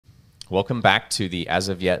Welcome back to the as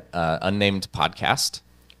of yet unnamed podcast.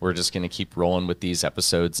 We're just going to keep rolling with these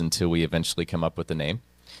episodes until we eventually come up with a name.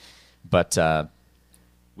 But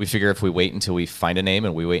we figure if we wait until we find a name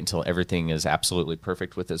and we wait until everything is absolutely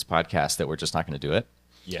perfect with this podcast, that we're just not going to do it.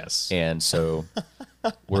 Yes. And so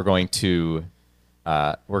we're going to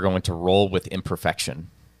roll with imperfection.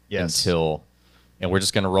 Yes. And we're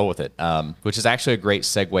just going to roll with it, which is actually a great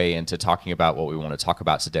segue into talking about what we want to talk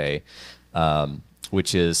about today,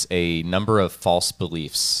 which is a number of false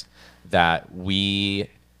beliefs that we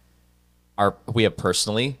have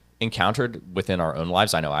personally encountered within our own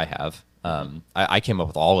lives. I know I have. I came up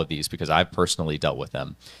with all of these because I've personally dealt with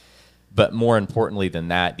them. But more importantly than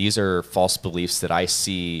that, these are false beliefs that I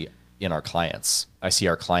see in our clients. I see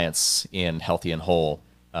our clients in Healthy and Whole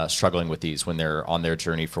struggling with these when they're on their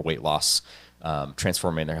journey for weight loss,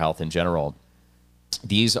 transforming their health in general.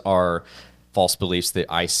 These are false beliefs that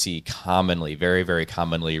I see commonly, very, very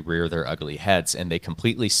commonly rear their ugly heads, and they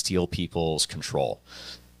completely steal people's control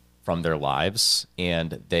from their lives,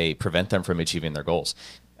 and they prevent them from achieving their goals.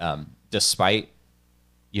 Despite,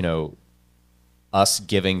 us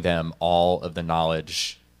giving them all of the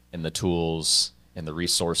knowledge and the tools and the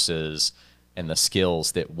resources and the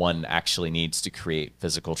skills that one actually needs to create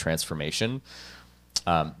physical transformation,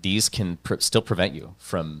 these can still prevent you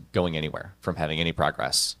from going anywhere, from having any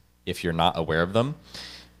progress if you're not aware of them.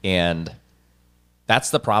 And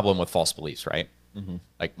that's the problem with false beliefs, right? Mm-hmm.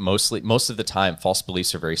 Like most of the time, false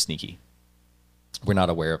beliefs are very sneaky. We're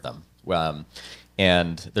not aware of them.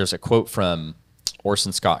 And there's a quote from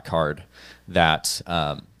Orson Scott Card that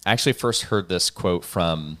I actually first heard this quote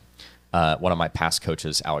from one of my past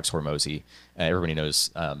coaches, Alex Hormozy. Everybody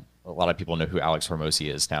knows, a lot of people know who Alex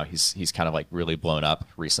Hormozy is now. He's kind of like really blown up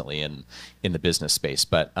recently in the business space.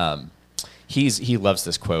 But he loves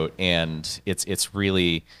this quote, and it's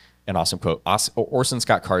really an awesome quote. Orson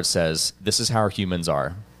Scott Card says, "This is how humans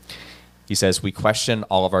are." He says, "We question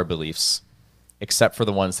all of our beliefs, except for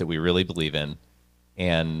the ones that we really believe in,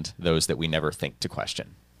 and those that we never think to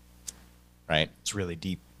question." Right? It's really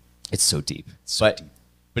deep. It's so deep.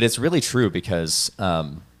 But it's really true because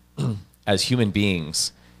as human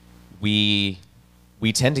beings, we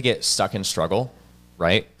tend to get stuck in struggle,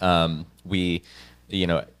 right?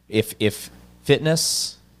 If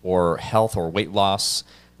fitness or health or weight loss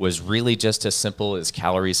was really just as simple as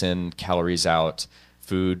calories in, calories out,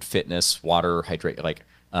 food, fitness, water, hydrate,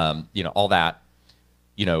 all that,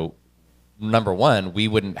 number one, we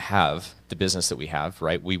wouldn't have the business that we have,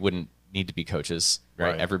 right? We wouldn't need to be coaches,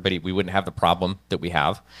 right? We wouldn't have the problem that we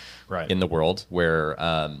have in the world where,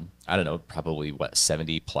 probably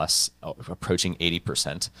 70 plus, approaching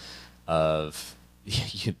 80% of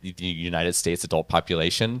the United States adult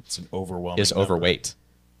population is overweight.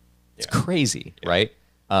 It's crazy, right?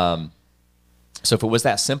 So if it was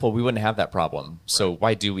that simple, we wouldn't have that problem. Right. So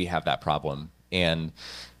why do we have that problem? And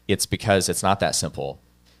it's because it's not that simple.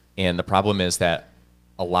 And the problem is that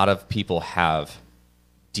a lot of people have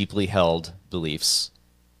deeply held beliefs,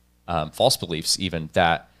 false beliefs even,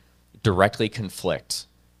 that directly conflict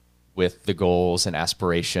with the goals and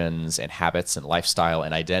aspirations and habits and lifestyle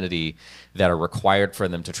and identity that are required for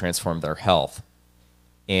them to transform their health.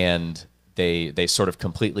 And they sort of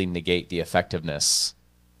completely negate the effectiveness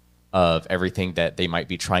of everything that they might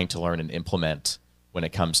be trying to learn and implement when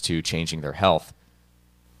it comes to changing their health.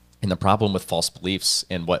 And the problem with false beliefs,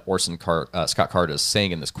 and what Scott Card is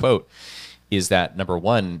saying in this quote, is that, number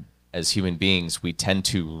one, as human beings, we tend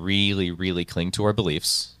to really, really cling to our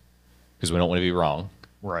beliefs because we don't want to be wrong.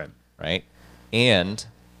 Right? And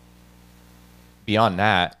beyond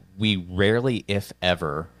that, we rarely, if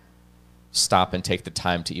ever, stop and take the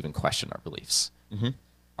time to even question our beliefs. Mm-hmm.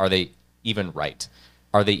 Are they even right?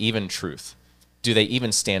 Are they even truth? Do they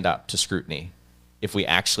even stand up to scrutiny if we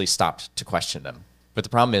actually stopped to question them? But the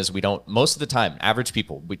problem is we don't, most of the time, average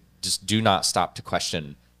people, we just do not stop to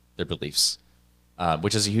question their beliefs,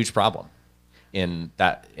 which is a huge problem. In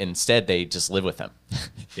that instead, they just live with them.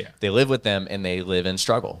 They live with them and they live in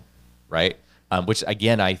struggle, right? Which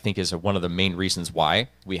again, I think is one of the main reasons why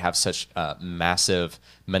we have such a massive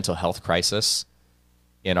mental health crisis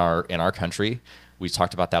in our country. We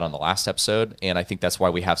talked about that on the last episode, and I think that's why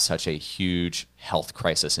we have such a huge health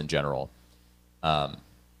crisis in general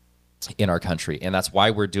in our country. And that's why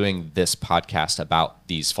we're doing this podcast about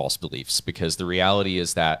these false beliefs, because the reality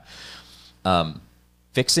is that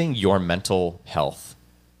fixing your mental health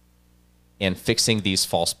and fixing these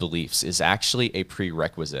false beliefs is actually a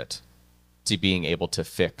prerequisite to being able to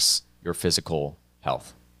fix your physical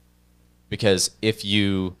health. Because if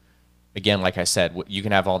you, again, like I said, you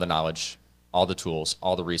can have all the knowledge, all the tools,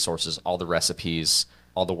 all the resources, all the recipes,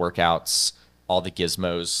 all the workouts, all the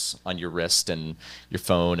gizmos on your wrist and your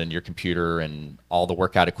phone and your computer and all the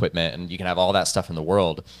workout equipment, and you can have all that stuff in the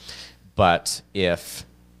world. But if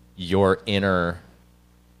your inner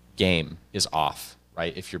game is off,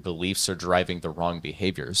 right? If your beliefs are driving the wrong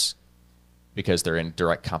behaviors because they're in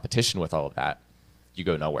direct competition with all of that, you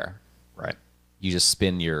go nowhere. Right. You just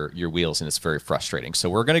spin your wheels, and it's very frustrating. So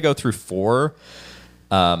we're going to go through 4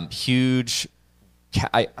 huge,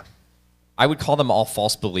 I would call them all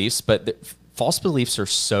false beliefs, but false beliefs are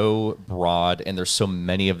so broad, and there's so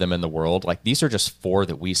many of them in the world. Like, these are just 4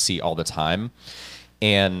 that we see all the time.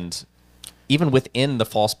 And even within the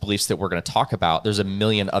false beliefs that we're going to talk about, there's a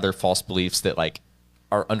million other false beliefs that like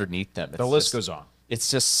are underneath them. The list goes on.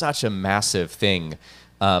 It's just such a massive thing.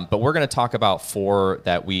 But we're going to talk about 4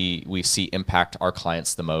 that we see impact our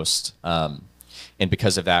clients the most. And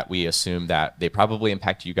because of that, we assume that they probably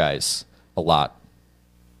impact you guys a lot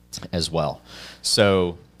as well.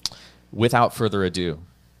 So without further ado,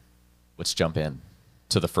 let's jump in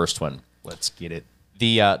to the first one. Let's get it.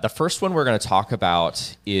 The first one we're going to talk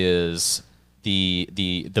about is the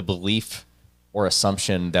belief or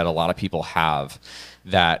assumption that a lot of people have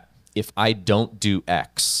that if I don't do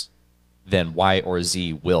X, then Y or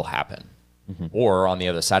Z will happen. Mm-hmm. Or on the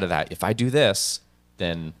other side of that, if I do this,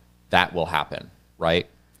 then that will happen, right?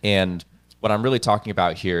 And what I'm really talking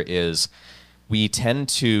about here is we tend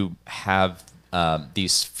to have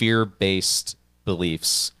these fear-based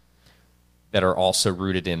beliefs that are also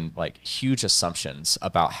rooted in like huge assumptions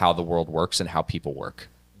about how the world works and how people work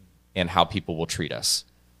and how people will treat us.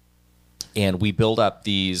 And we build up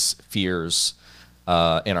these fears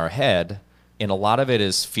in our head, and a lot of it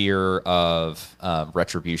is fear of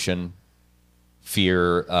retribution,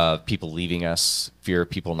 fear of people leaving us, fear of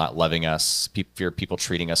people not loving us, fear of people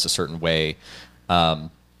treating us a certain way.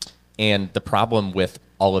 And the problem with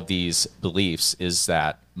all of these beliefs is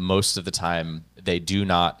that most of the time they do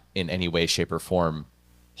not in any way, shape, or form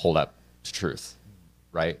hold up to truth,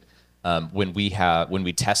 right? When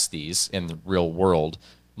we test these in the real world,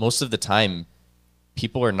 most of the time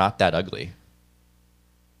people are not that ugly.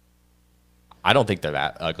 I don't think they're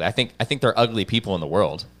that ugly. I think they're ugly people in the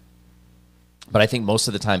world, but I think most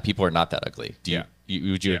of the time people are not that ugly.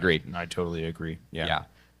 Would you agree? I totally agree. Yeah.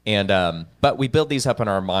 And but we build these up in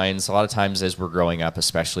our minds a lot of times as we're growing up,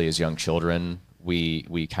 especially as young children.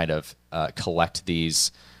 We kind of collect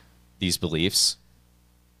these beliefs,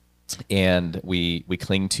 and we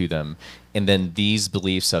cling to them. And then these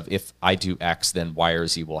beliefs of if I do X, then Y or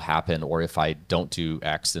Z will happen, or if I don't do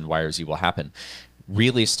X, then Y or Z will happen,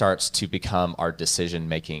 really starts to become our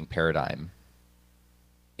decision-making paradigm.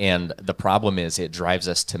 And the problem is it drives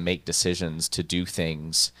us to make decisions, to do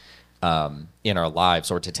things in our lives,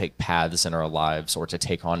 or to take paths in our lives, or to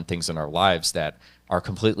take on things in our lives that are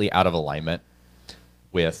completely out of alignment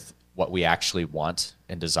with what we actually want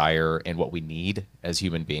and desire and what we need as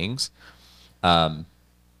human beings. And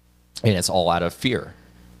it's all out of fear,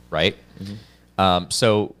 right? Mm-hmm.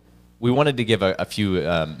 So we wanted to give a few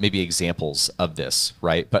maybe examples of this,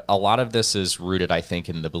 right? But a lot of this is rooted, I think,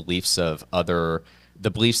 in the beliefs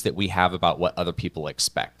that we have about what other people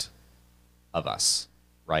expect of us,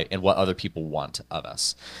 right? And what other people want of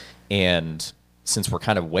us. And since we're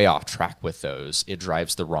kind of way off track with those, it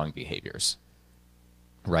drives the wrong behaviors,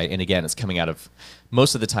 right? And again, it's coming out of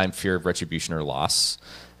most of the time fear of retribution or loss,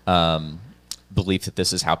 belief that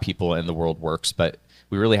this is how people in the world works, but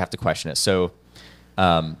we really have to question it. So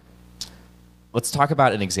let's talk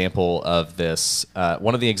about an example of this.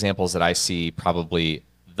 One of the examples that I see probably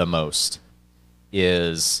the most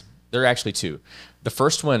is, there are actually 2. The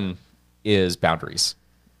first one is boundaries.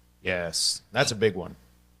 Yes, that's a big one.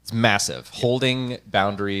 It's massive. Yep. Holding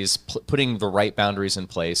boundaries, putting the right boundaries in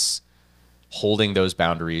place, holding those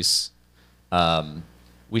boundaries.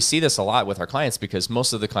 We see this a lot with our clients because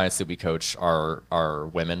most of the clients that we coach are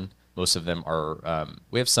women. Most of them are,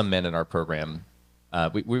 we have some men in our program.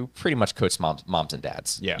 We pretty much coach moms and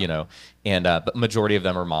dads, and but majority of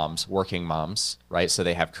them are moms, working moms, right? So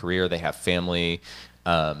they have career, they have family.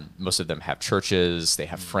 Most of them have churches, they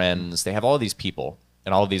have friends, they have all of these people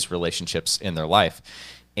and all of these relationships in their life.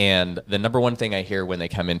 And the number one thing I hear when they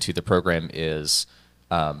come into the program is,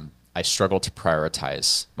 I struggle to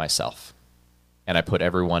prioritize myself, and I put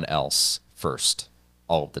everyone else first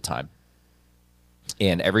all of the time.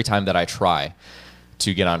 And every time that I try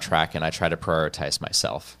to get on track and I try to prioritize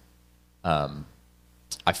myself,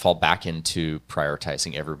 I fall back into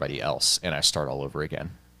prioritizing everybody else, and I start all over again,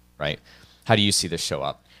 right? How do you see this show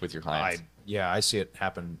up with your clients? I see it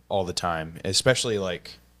happen all the time, especially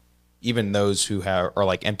like even those who are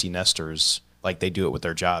like empty nesters, like they do it with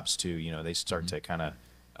their jobs too. They start to kind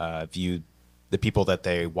of view the people that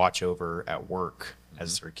they watch over at work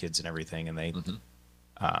as their kids and everything, and they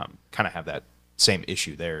kind of have that same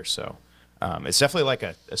issue there. So it's definitely like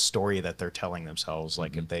a story that they're telling themselves.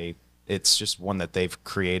 Like if it's just one that they've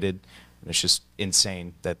created, and it's just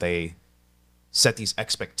insane that they set these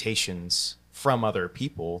expectations from other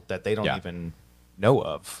people that they don't even know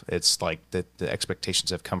of. It's like the expectations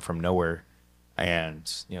have come from nowhere,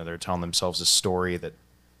 and they're telling themselves a story that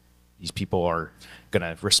these people are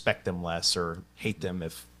gonna respect them less or hate them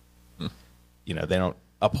if they don't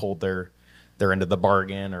uphold their end of the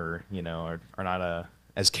bargain, or are not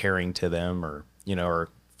as caring to them, or are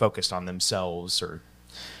focused on themselves, or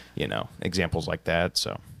examples like that.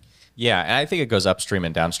 So yeah, and I think it goes upstream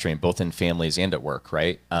and downstream, both in families and at work,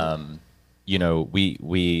 right?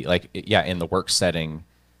 We like, in the work setting,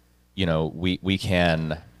 we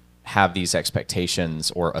can have these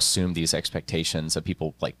expectations or assume these expectations of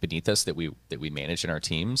people like beneath us that we manage in our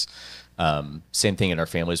teams. Same thing in our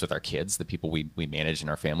families with our kids, the people we manage in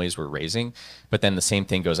our families we're raising. But then the same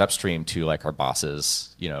thing goes upstream to like our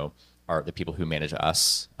bosses, are the people who manage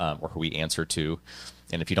us, or who we answer to.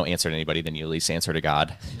 And if you don't answer to anybody, then you at least answer to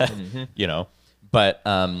God, But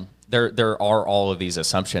there are all of these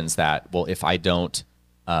assumptions that, well, if I don't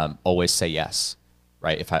always say yes,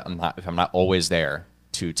 right? If I'm not always there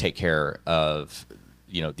to take care of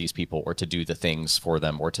these people, or to do the things for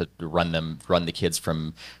them, or to run the kids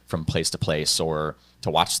from place to place, or to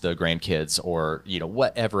watch the grandkids, or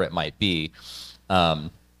whatever it might be,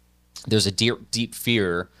 there's a deep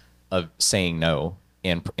fear of saying no,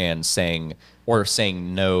 and saying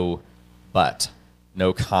no, but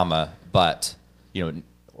no comma but,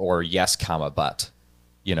 or yes comma but,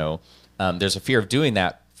 there's a fear of doing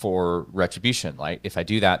that for retribution. Like, if I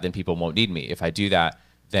do that, then people won't need me. If I do that,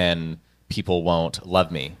 then people won't love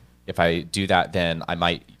me. If I do that, then I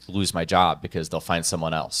might lose my job because they'll find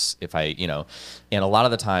someone else. If I, and a lot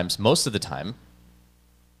of the times, most of the time,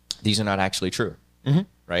 these are not actually true,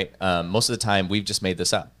 right? Most of the time, we've just made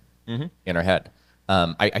this up in our head.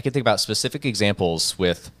 I can think about specific examples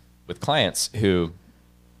with clients who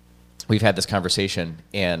we've had this conversation,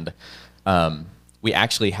 and we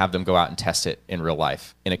actually have them go out and test it in real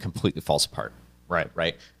life, and it completely falls apart.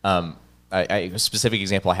 Right. A specific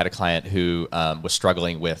example, I had a client who was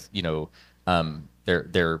struggling with,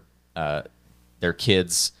 their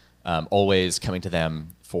kids always coming to them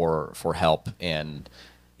for help, and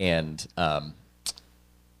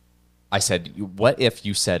I said, what if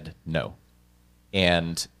you said no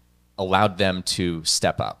and allowed them to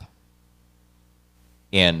step up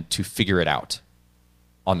and to figure it out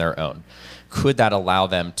on their own? Could that allow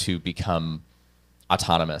them to become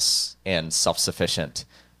autonomous and self-sufficient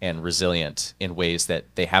and resilient in ways that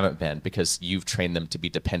they haven't been, because you've trained them to be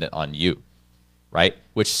dependent on you, right?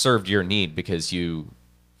 Which served your need because you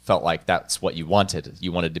felt like that's what you wanted.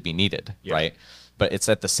 You wanted to be needed, right? But it's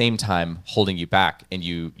at the same time holding you back, and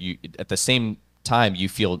you at the same time you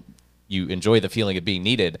enjoy the feeling of being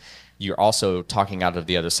needed. You're also talking out of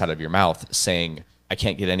the other side of your mouth saying, I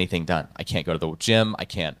can't get anything done. I can't go to the gym. I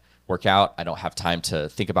can't work out. I don't have time to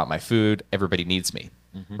think about my food. Everybody needs me,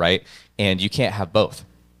 right? And you can't have both.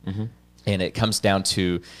 And it comes down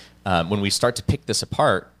to when we start to pick this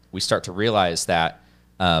apart, we start to realize that,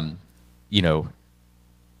 when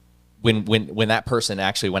that person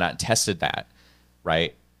actually went out and tested that,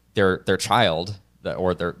 right, their child,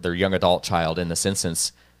 or their young adult child in this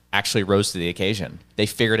instance, actually rose to the occasion. They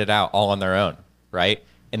figured it out all on their own, right?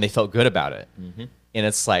 And they felt good about it. And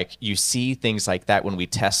it's like, you see things like that when we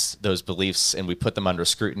test those beliefs and we put them under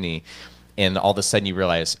scrutiny, and all of a sudden you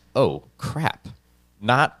realize, oh, crap.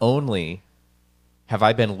 Not only have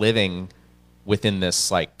I been living within this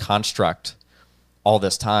like construct all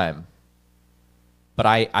this time, but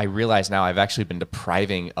I realize now I've actually been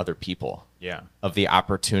depriving other people of the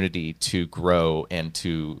opportunity to grow and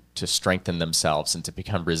to strengthen themselves and to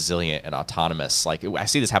become resilient and autonomous. Like, I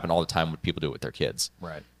see this happen all the time when people do it with their kids.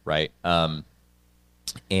 Right.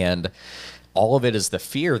 And all of it is the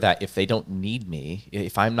fear that if they don't need me,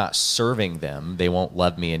 if I'm not serving them, they won't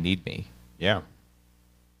love me and need me.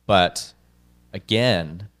 But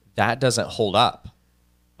again, that doesn't hold up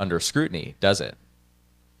under scrutiny, does it?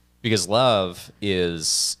 Because love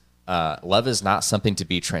is not something to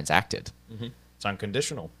be transacted. It's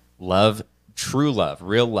unconditional. Love, true love,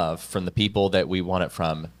 real love from the people that we want it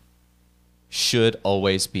from, should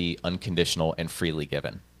always be unconditional and freely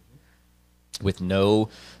given, with no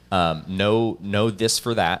this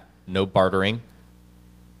for that, no bartering.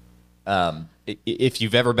 If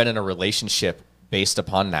you've ever been in a relationship based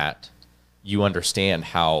upon that, you understand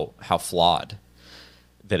how flawed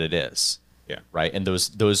that it is. Yeah. Right. And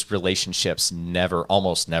those relationships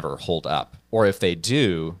almost never hold up. Or if they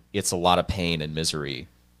do, it's a lot of pain and misery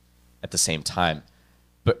at the same time.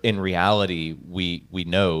 But in reality, we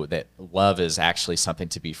know that love is actually something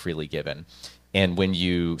to be freely given. And when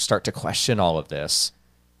you start to question all of this,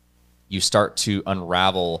 you start to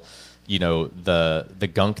unravel,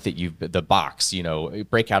 the gunk that the box,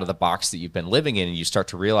 break out of the box that you've been living in, and you start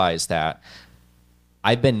to realize that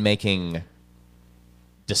I've been making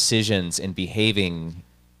decisions and behaving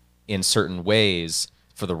in certain ways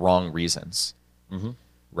for the wrong reasons,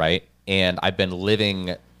 right? And I've been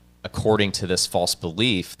living according to this false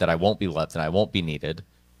belief that I won't be loved and I won't be needed,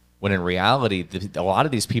 when in reality, a lot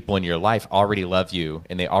of these people in your life already love you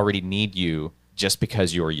and they already need you just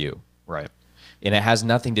because you're you. Right. And it has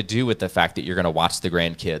nothing to do with the fact that you're going to watch the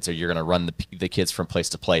grandkids, or you're going to run the kids from place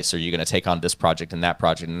to place, or you're going to take on this project and that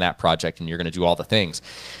project and that project, and you're going to do all the things.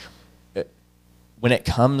 When it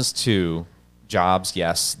comes to jobs,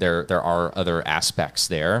 yes, there are other aspects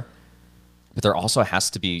there, but there also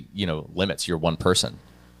has to be, limits. You're one person,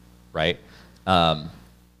 right?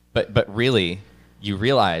 But really, you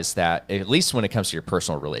realize that at least when it comes to your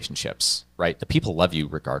personal relationships, right, the people love you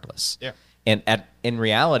regardless. Yeah. And in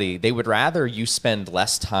reality, they would rather you spend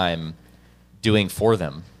less time doing for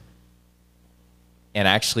them and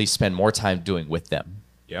actually spend more time doing with them.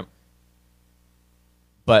 Yep.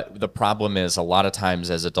 But the problem is, a lot of times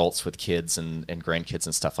as adults with kids and grandkids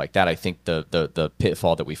and stuff like that, I think the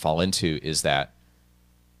pitfall that we fall into is that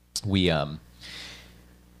we have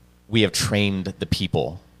trained the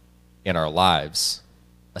people in our lives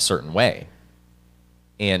a certain way,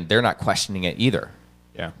 and they're not questioning it either.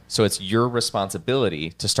 Yeah. So it's your responsibility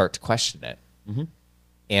to start to question it,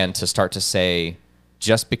 and to start to say,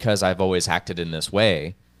 just because I've always acted in this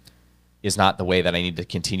way is not the way that I need to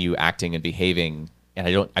continue acting and behaving.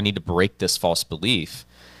 And I need to break this false belief,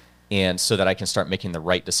 and so that I can start making the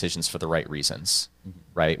right decisions for the right reasons,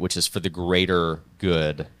 right? Which is for the greater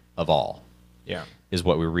good of all. Yeah. Is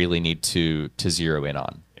what we really need to zero in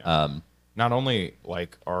on. Yeah. Not only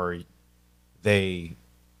are they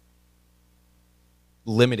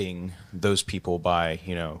limiting those people by,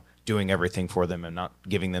 doing everything for them and not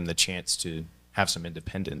giving them the chance to have some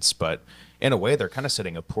independence, but in a way they're kind of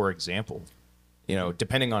setting a poor example.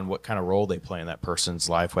 Depending on what kind of role they play in that person's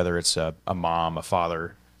life, whether it's a mom, a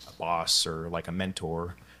father, a boss, or like a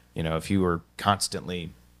mentor, if you were constantly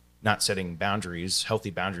not setting boundaries, healthy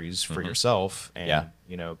boundaries for yourself, and,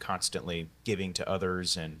 constantly giving to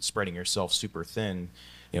others and spreading yourself super thin,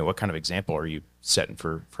 what kind of example are you setting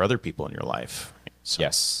for other people in your life? So.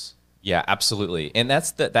 Yes. Yeah, absolutely. And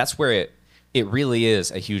that's where it really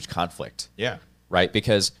is a huge conflict. Yeah. Right?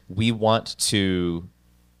 Because we want to,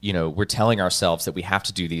 we're telling ourselves that we have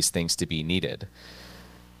to do these things to be needed.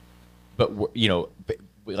 But,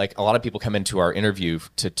 like a lot of people come into our interview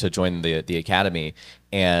to join the academy,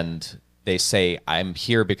 and they say, I'm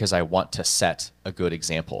here because I want to set a good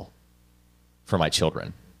example for my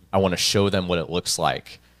children. I want to show them what it looks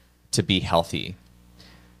like to be healthy.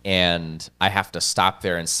 And I have to stop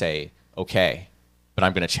there and say, okay, but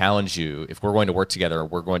I'm going to challenge you. If we're going to work together,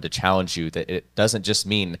 we're going to challenge you that it doesn't just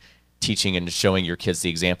mean teaching and showing your kids the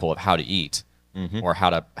example of how to eat or how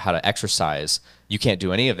to exercise. You can't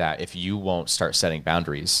do any of that if you won't start setting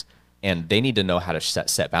boundaries. And they need to know how to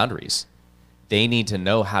set boundaries. They need to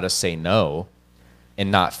know how to say no and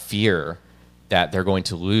not fear that they're going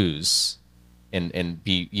to lose and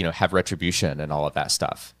be, have retribution and all of that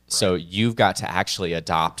stuff. Right. So you've got to actually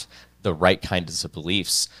adopt the right kinds of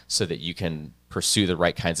beliefs so that you can pursue the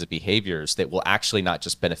right kinds of behaviors that will actually not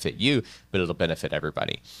just benefit you, but it'll benefit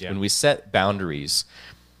everybody. Yeah. When we set boundaries,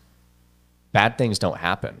 bad things don't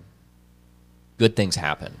happen. Good things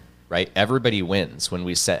happen, right? Everybody wins when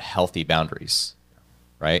we set healthy boundaries,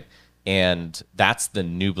 right? And that's the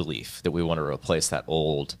new belief that we want to replace that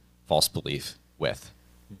old false belief with,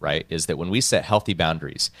 right? Is that when we set healthy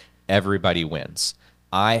boundaries, everybody wins.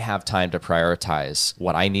 I have time to prioritize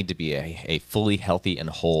what I need to be a fully healthy and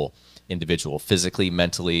whole individual, physically,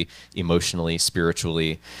 mentally, emotionally,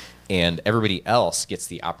 spiritually, and everybody else gets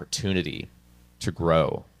the opportunity to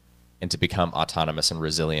grow and to become autonomous and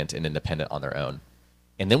resilient and independent on their own.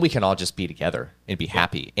 And then we can all just be together and be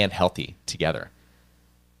happy and healthy together.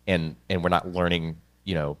 And we're not learning,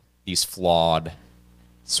 these flawed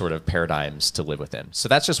sort of paradigms to live within. So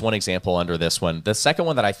that's just one example under this one. The second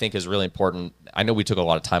one that I think is really important, I know we took a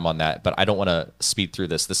lot of time on that, but I don't want to speed through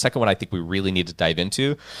this. The second one I think we really need to dive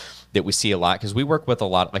into, that we see a lot, because we work with a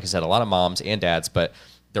lot, like I said, a lot of moms and dads, but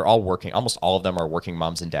they're all working. Almost all of them are working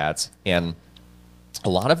moms and dads. And a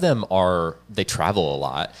lot of them they travel a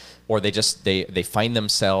lot, or they find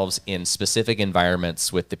themselves in specific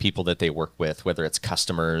environments with the people that they work with, whether it's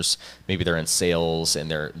customers, maybe they're in sales and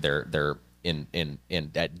they're in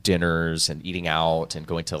at dinners and eating out and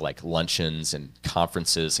going to like luncheons and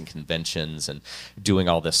conferences and conventions and doing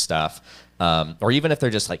all this stuff. Or even if they're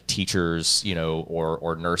just like teachers,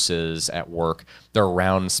 or nurses at work, they're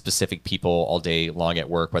around specific people all day long at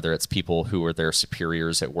work, whether it's people who are their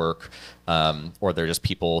superiors at work, or they're just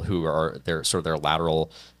people who are their lateral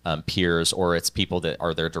peers, or it's people that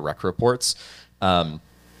are their direct reports.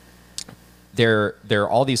 There are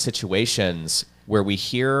all these situations where we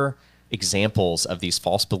hear examples of these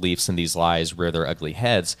false beliefs and these lies rear their ugly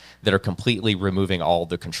heads that are completely removing all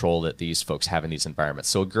the control that these folks have in these environments.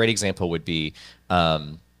 So a great example would be,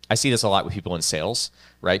 I see this a lot with people in sales,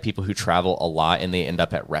 right? People who travel a lot and they end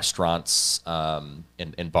up at restaurants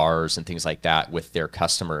and bars and things like that with their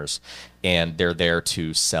customers. And they're there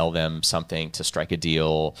to sell them something, to strike a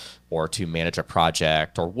deal, or to manage a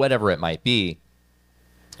project, or whatever it might be.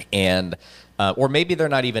 And or maybe they're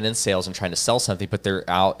not even in sales and trying to sell something, but they're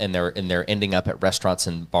out and they're ending up at restaurants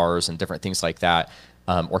and bars and different things like that,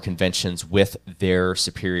 or conventions with their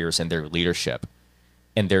superiors and their leadership.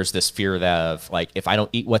 And there's this fear of like, if I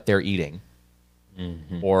don't eat what they're eating,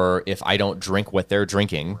 or if I don't drink what they're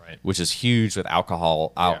drinking, Right. which is huge with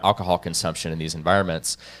alcohol consumption in these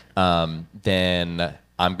environments, then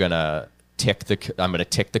I'm gonna tick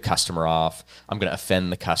the customer off. I'm gonna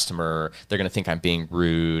offend the customer. They're gonna think I'm being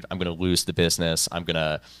rude. I'm gonna lose the business. I'm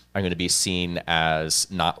gonna be seen as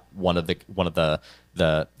not one of the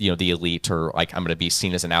elite, or like I'm gonna be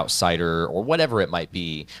seen as an outsider, or whatever it might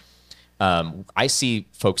be. I see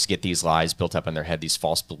folks get these lies built up in their head, these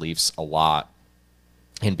false beliefs a lot.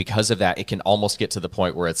 And because of that, it can almost get to the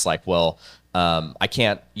point where it's like, well, I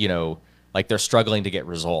can't, like they're struggling to get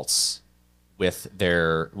results with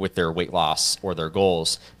their weight loss or their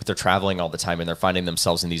goals, but they're traveling all the time and they're finding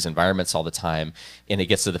themselves in these environments all the time. And it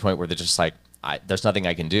gets to the point where they're just like, there's nothing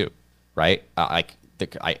I can do, right?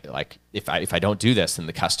 If I don't do this, then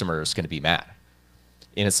the customer is going to be mad.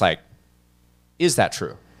 And it's like, is that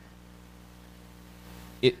true?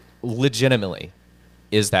 It legitimately,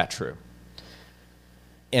 is that true?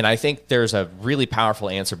 And I think there's a really powerful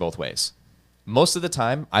answer both ways. Most of the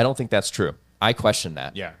time, I don't think that's true. I question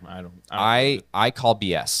that. Yeah, I call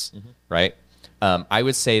BS, right? I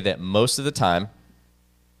would say that most of the time,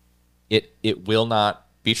 it will not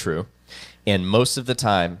be true, and most of the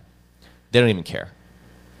time, they don't even care,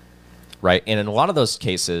 right? And in a lot of those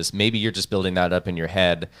cases, maybe you're just building that up in your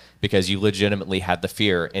head because you legitimately had the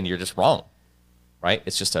fear, and you're just wrong, right?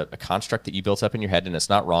 It's just a construct that you built up in your head, and it's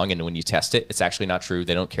not wrong. And when you test it, it's actually not true.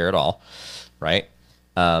 They don't care at all, right?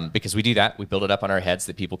 Because we do that. We build it up on our heads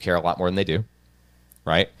that people care a lot more than they do,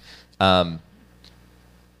 right?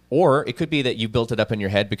 Or it could be that you built it up in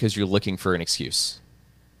your head because you're looking for an excuse.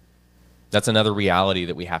 That's another reality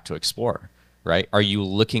that we have to explore, right? Are you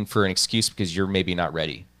looking for an excuse because you're maybe not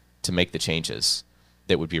ready to make the changes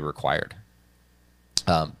that would be required?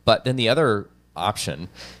 But then the other option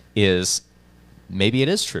is maybe it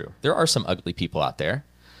is true. There are some ugly people out there.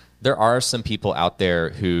 There are some people out there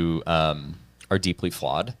who are deeply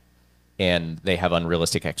flawed, and they have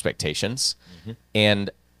unrealistic expectations. And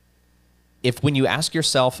if when you ask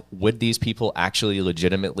yourself, would these people actually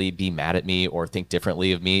legitimately be mad at me or think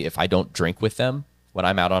differently of me if I don't drink with them when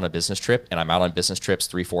I'm out on a business trip, and I'm out on business trips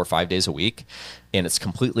 3, 4, 5 days a week, and it's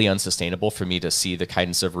completely unsustainable for me to see the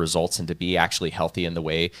kinds of results and to be actually healthy in the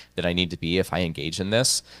way that I need to be if I engage in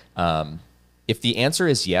this? If the answer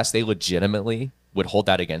is yes, they legitimately would hold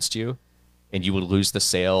that against you, and you would lose the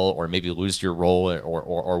sale or maybe lose your role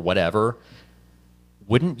or whatever,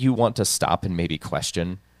 wouldn't you want to stop and maybe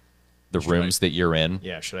question the rooms that you're in?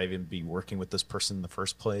 Yeah, should I even be working with this person in the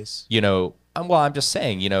first place? Well, I'm just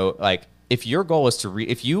saying, like if your goal is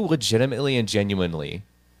if you legitimately and genuinely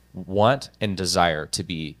want and desire to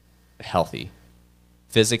be healthy,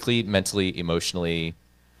 physically, mentally, emotionally,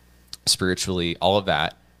 spiritually, all of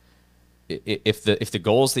that, if the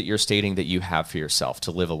goals that you're stating that you have for yourself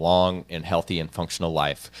to live a long and healthy and functional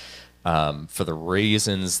life, for the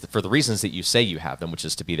reasons that you say you have them, which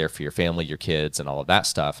is to be there for your family, your kids, and all of that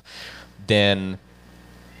stuff, then,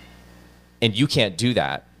 and you can't do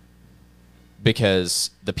that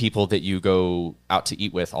because the people that you go out to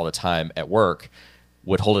eat with all the time at work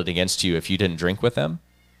would hold it against you if you didn't drink with them,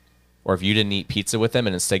 or if you didn't eat pizza with them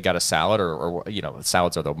and instead got a salad, or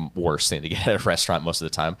salads are the worst thing to get at a restaurant most of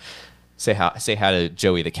the time. Say hi to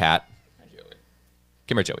Joey the cat. Hi, Joey.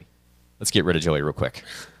 Come here, Joey. Let's get rid of Joey real quick.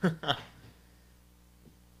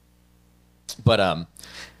 But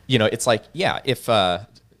it's like, yeah, if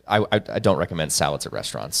I don't recommend salads at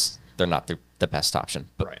restaurants. They're not the best option,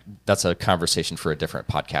 but Right. that's a conversation for a different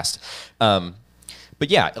podcast. But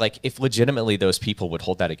yeah, like if legitimately those people would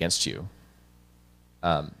hold that against you,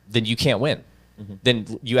 then you can't win.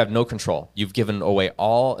 Then you have no control. You've given away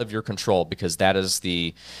all of your control, because that is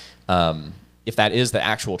if that is the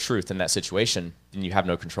actual truth in that situation, then you have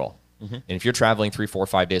no control. And if you're traveling 3, 4,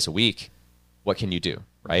 5 days a week, what can you do,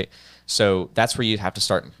 right? So that's where you have to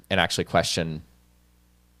start and actually question,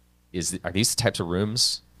 are these the types of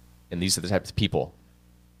rooms and these are the types of people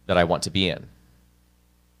that I want to be in?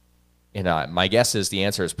 And my guess is the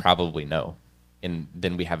answer is probably no. And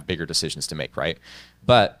then we have bigger decisions to make, right?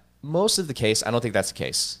 But most of the case, I don't think that's the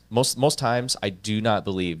case. Most times, I do not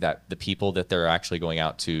believe that the people that they're actually going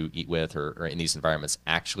out to eat with or in these environments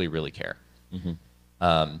actually really care.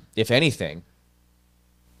 If anything,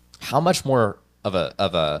 how much more of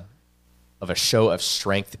a show of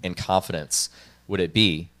strength and confidence would it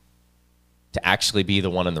be to actually be the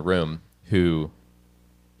one in the room who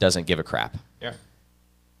doesn't give a crap, Yeah.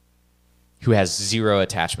 who has zero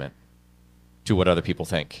attachment to what other people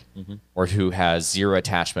think, or who has zero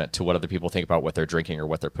attachment to what other people think about what they're drinking or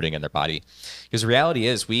what they're putting in their body? Because the reality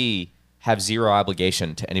is we have zero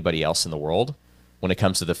obligation to anybody else in the world when it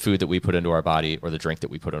comes to the food that we put into our body or the drink that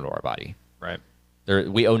we put into our body. Right.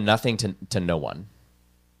 We owe nothing to no one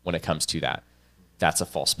when it comes to that. That's a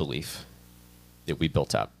false belief that we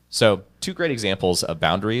built up. So 2 great examples of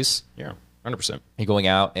boundaries. Yeah. 100%. And going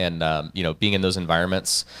out and being in those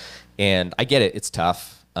environments. And I get it, it's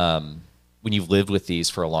tough. When you've lived with these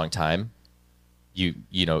for a long time, you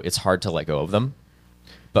know it's hard to let go of them.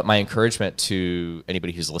 But my encouragement to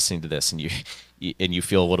anybody who's listening to this and you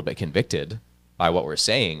feel a little bit convicted by what we're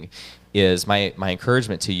saying is my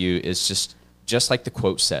encouragement to you is just like the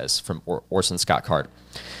quote says from Orson Scott Card.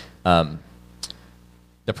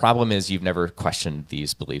 The problem is you've never questioned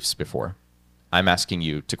these beliefs before. I'm asking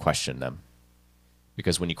you to question them,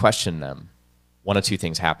 because when you question them, one of 2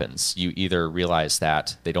 things happens. You either realize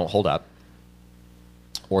that they don't hold up,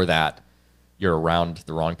 or that you're around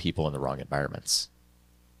the wrong people in the wrong environments.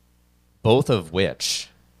 Both of which,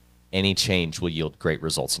 any change will yield great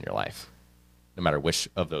results in your life, no matter which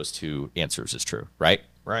of those 2 answers is true, right?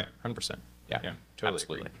 Right. 100%. Yeah, Totally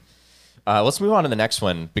absolutely. agree. Let's move on to the next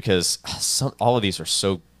one, because all of these are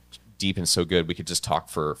so deep and so good. We could just talk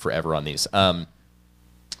for forever on these.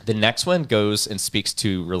 The next one goes and speaks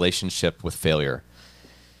to relationship with failure.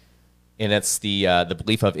 And it's the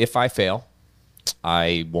belief of, if I fail,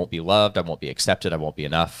 I won't be loved, I won't be accepted, I won't be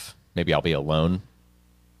enough. Maybe I'll be alone.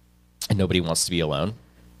 And nobody wants to be alone.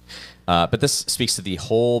 But this speaks to the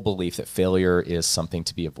whole belief that failure is something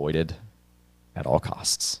to be avoided at all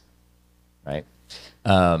costs, right?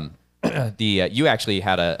 You actually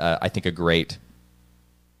had I think a great,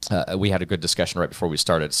 we had a good discussion right before we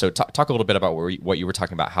started. So talk a little bit about what you were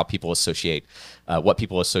talking about, how people associate, what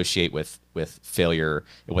people associate with failure,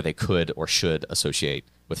 and what they could or should associate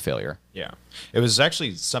with failure. Yeah. It was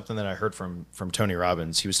actually something that I heard from Tony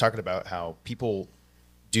Robbins. He was talking about how people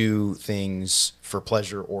do things for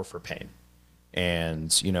pleasure or for pain. And,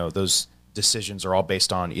 those decisions are all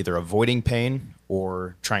based on either avoiding pain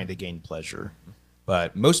or trying to gain pleasure.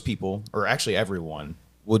 But most people, or actually everyone,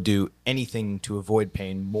 will do anything to avoid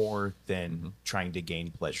pain more than trying to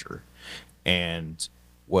gain pleasure. And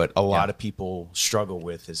what a lot of people struggle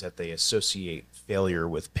with is that they associate failure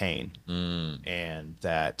with pain. And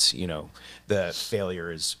that, the failure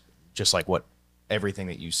is just like what everything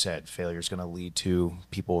that you said. Failure is going to lead to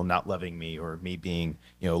people not loving me, or me being,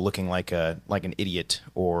 looking like an idiot,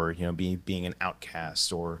 or, being an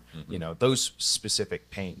outcast, or, those specific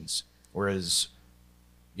pains. Whereas,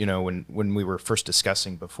 when we were first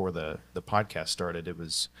discussing before the podcast started, it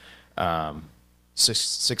was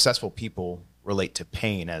successful people relate to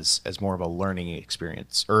pain as more of a learning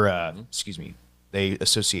experience, or they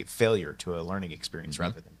associate failure to a learning experience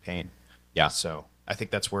rather than pain. Yeah. So I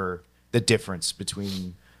think that's where the difference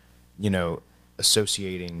between,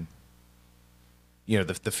 associating,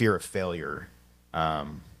 the fear of failure,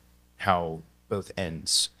 how both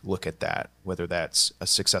ends look at that, whether that's a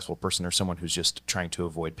successful person or someone who's just trying to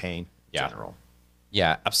avoid pain in general.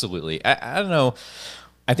 Yeah, absolutely. I don't know.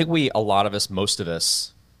 I think a lot of us, most of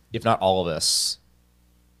us, if not all of us,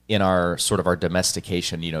 in our sort of our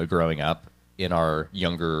domestication, growing up in our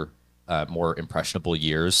younger, more impressionable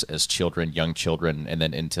years as children, young children, and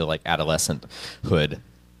then into like adolescenthood,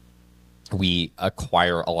 we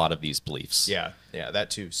acquire a lot of these beliefs. Yeah, that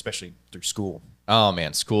too, especially through school. Oh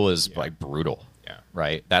man, school is like brutal. Yeah.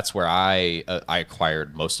 Right. That's where I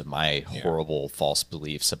acquired most of my horrible false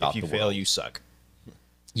beliefs about if you the fail, world. you suck.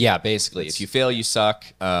 Yeah, basically, if you fail, you suck.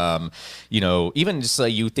 Even just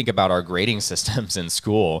like you think about our grading systems in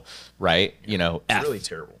school, right? It's really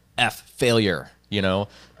terrible. F failure.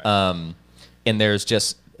 Right. And there's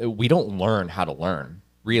just we don't learn how to learn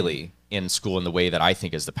really in school in the way that I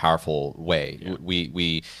think is the powerful way. Yeah.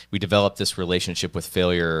 We develop this relationship with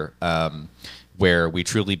failure where we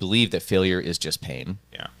truly believe that failure is just pain.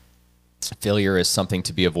 Yeah. Failure is something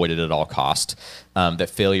to be avoided at all cost. That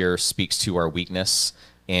failure speaks to our weakness.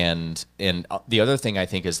 And the other thing I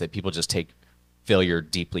think is that people just take failure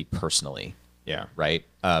deeply personally. Yeah. Right.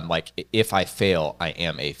 Like if I fail, I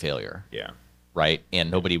am a failure. Yeah. Right. And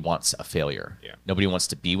nobody wants a failure. Yeah. Nobody wants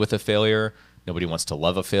to be with a failure. Nobody wants to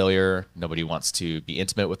love a failure. Nobody wants to be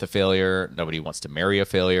intimate with a failure. Nobody wants to marry a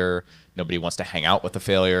failure. Nobody wants to hang out with a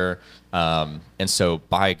failure. And so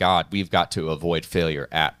by God, we've got to avoid failure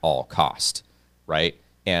at all cost. Right.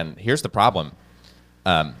 And here's the problem.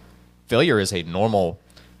 Failure is a normal,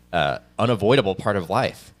 unavoidable part of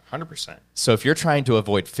life. 100%. So if you're trying to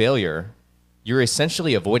avoid failure, you're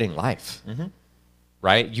essentially avoiding life,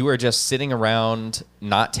 right? You are just sitting around,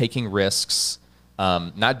 not taking risks,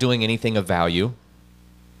 not doing anything of value,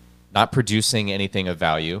 not producing anything of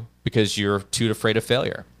value because you're too afraid of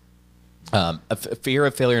failure. A fear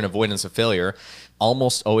of failure and avoidance of failure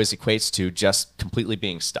almost always equates to just completely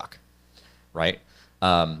being stuck, right?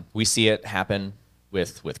 We see it happen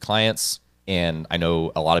with clients, and I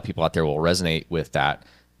know a lot of people out there will resonate with that,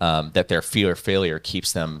 that their fear of failure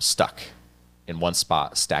keeps them stuck in one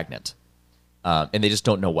spot, stagnant, and they just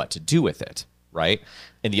don't know what to do with it, right?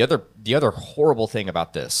 And the other horrible thing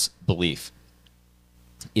about this belief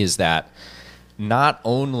is that not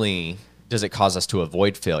only does it cause us to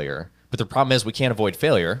avoid failure, but the problem is we can't avoid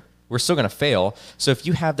failure. We're still going to fail. So if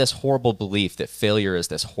you have this horrible belief that failure is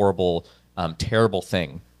this horrible, terrible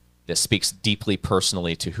thing that speaks deeply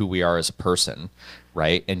personally to who we are as a person,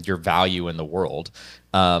 right, and your value in the world,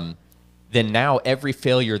 then now every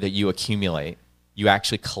failure that you accumulate, you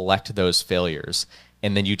actually collect those failures,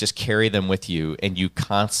 and then you just carry them with you, and you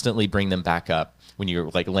constantly bring them back up when you're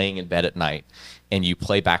like laying in bed at night, and you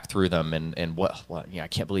play back through them, and what I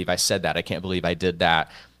can't believe I said that. I can't believe I did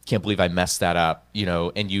that. Can't believe I messed that up,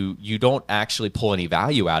 and you don't actually pull any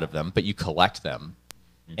value out of them, but you collect them.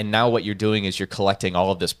 And now what you're doing is you're collecting all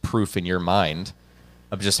of this proof in your mind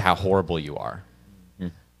of just how horrible you are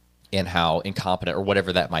and how incompetent or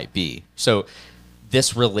whatever that might be. So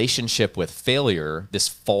this relationship with failure, this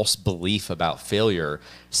false belief about failure,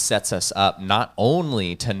 sets us up not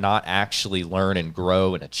only to not actually learn and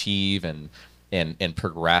grow and achieve and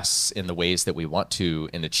progress in the ways that we want to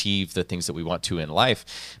and achieve the things that we want to in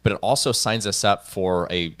life, but it also signs us up for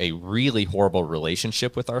a really horrible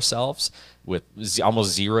relationship with ourselves with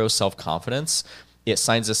almost zero self-confidence. It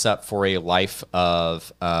signs us up for a life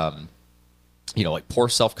of, like poor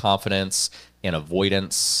self-confidence and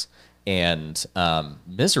avoidance and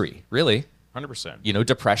misery, really. 100%.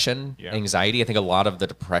 Depression, Yeah. anxiety. I think a lot of the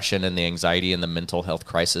depression and the anxiety and the mental health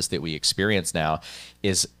crisis that we experience now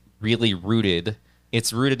is really rooted.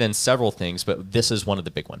 It's rooted in several things, but this is one of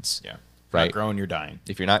the big ones. Yeah. Right. Not growing, you're dying.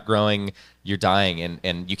 If you're not growing, you're dying.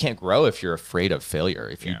 And you can't grow if you're afraid of failure,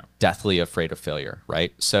 if you're deathly afraid of failure,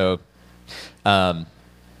 right? So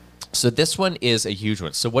this one is a huge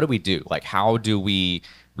one. So what do we do? Like, how do we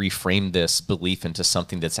reframe this belief into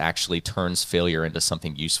something that's actually turns failure into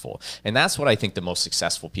something useful? And that's what I think the most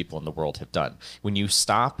successful people in the world have done. When you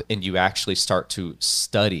stop and you actually start to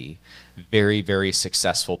study very, very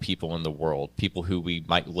successful people in the world, people who we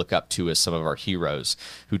might look up to as some of our heroes,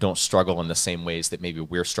 who don't struggle in the same ways that maybe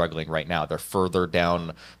we're struggling right now. They're further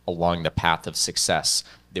down along the path of success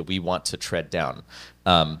that we want to tread down.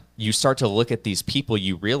 You start to look at these people,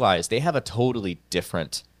 you realize they have a totally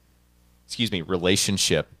different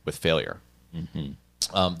relationship with failure.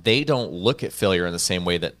 They don't look at failure in the same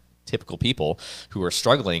way that typical people who are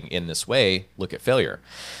struggling in this way look at failure.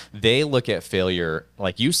 They look at failure,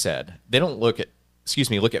 like you said, they don't look at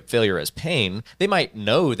failure as pain. They might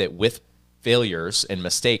know that with failures and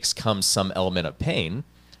mistakes comes some element of pain,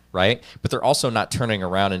 right? But they're also not turning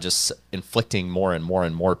around and just inflicting more and more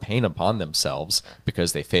and more pain upon themselves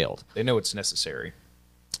because they failed. They know it's necessary.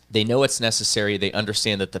 They know it's necessary. They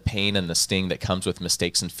understand that the pain and the sting that comes with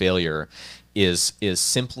mistakes and failure is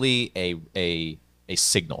simply a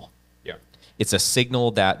signal. Yeah. It's a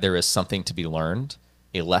signal that there is something to be learned,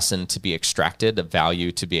 a lesson to be extracted, a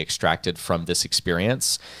value to be extracted from this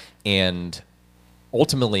experience. And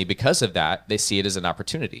ultimately, because of that, they see it as an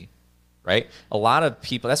opportunity, right? A lot of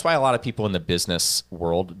people, that's why a lot of people in the business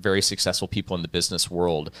world, very successful people in the business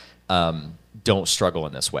world, don't struggle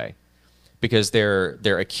in this way. Because they're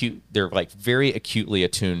like very acutely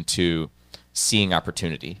attuned to seeing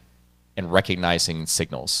opportunity and recognizing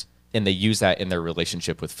signals. And they use that in their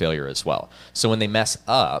relationship with failure as well. So when they mess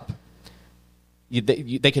up,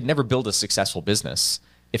 they could never build a successful business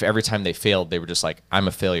if every time they failed, they were just like, I'm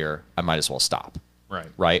a failure, I might as well stop.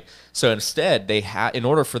 Right. So instead, in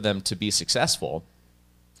order for them to be successful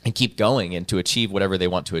and keep going and to achieve whatever they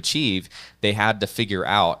want to achieve, they had to figure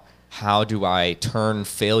out, how do I turn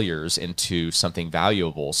failures into something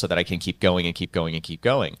valuable so that I can keep going and keep going and keep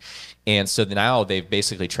going? And so now they've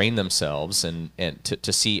basically trained themselves and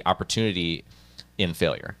to see opportunity in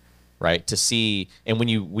failure, right? To see, and when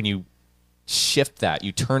you shift that,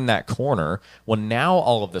 you turn that corner, well, now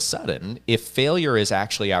all of a sudden, if failure is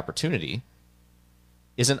actually opportunity,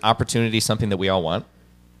 isn't opportunity something that we all want?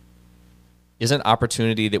 Isn't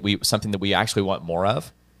opportunity something that we actually want more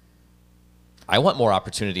of? I want more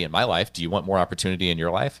opportunity in my life. Do you want more opportunity in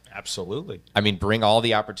your life? Absolutely. I mean, bring all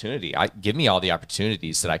the opportunity. Give me all the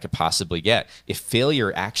opportunities that I could possibly get. If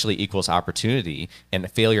failure actually equals opportunity and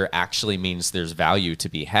failure actually means there's value to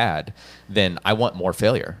be had, then I want more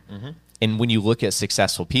failure. Mm-hmm. And when you look at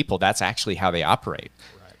successful people, that's actually how they operate.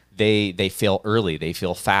 Right. They fail early. They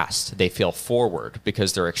fail fast. They fail forward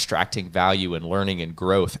because they're extracting value and learning and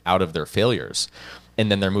growth out of their failures. And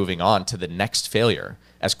then they're moving on to the next failure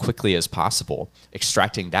as quickly as possible,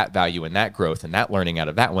 extracting that value and that growth and that learning out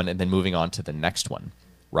of that one, and then moving on to the next one,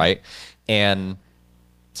 right? And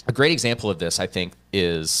a great example of this, I think,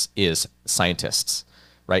 is scientists,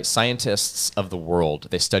 right? Scientists of the world,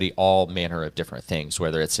 they study all manner of different things,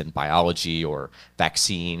 whether it's in biology or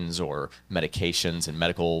vaccines or medications and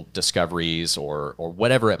medical discoveries or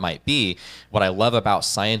whatever it might be. What I love about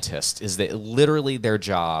scientists is that literally their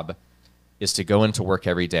job is to go into work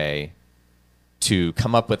every day to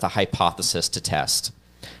come up with a hypothesis to test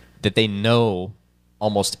that they know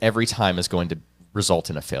almost every time is going to result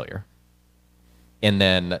in a failure. And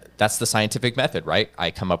then that's the scientific method, right? I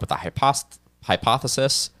come up with a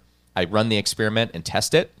hypothesis, I run the experiment and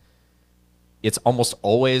test it. It's almost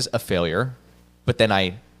always a failure, but then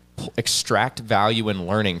I extract value and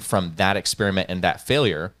learning from that experiment and that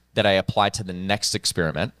failure that I apply to the next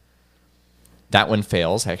experiment. That one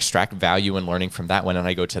fails. I extract value and learning from that one, and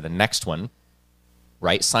I go to the next one.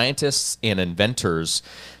 Right? Scientists and inventors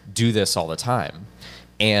do this all the time.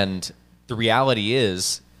 And the reality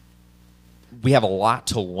is we have a lot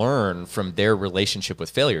to learn from their relationship with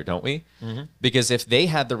failure, don't we? Mm-hmm. Because if they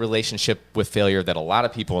had the relationship with failure that a lot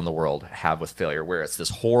of people in the world have with failure, where it's this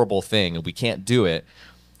horrible thing and we can't do it,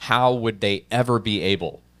 how would they ever be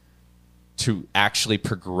able to actually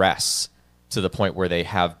progress to the point where they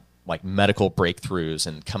have like medical breakthroughs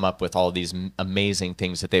and come up with all these amazing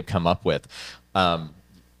things that they've come up with? A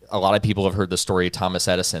lot of people have heard the story of Thomas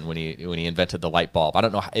Edison when he invented the light bulb. I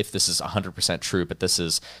don't know if this is 100% true, but this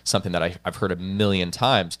is something that I've heard a million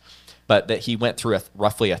times. But that he went through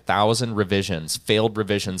roughly 1,000 revisions, failed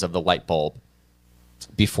revisions of the light bulb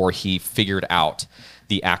before he figured out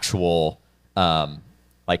the actual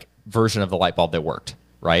version of the light bulb that worked.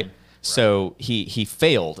 Right? So he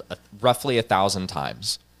failed roughly 1,000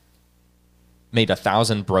 times, made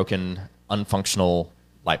 1,000 broken, unfunctional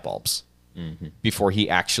light bulbs. Mm-hmm. Before he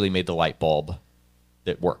actually made the light bulb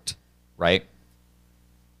that worked, right?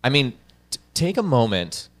 I mean, take a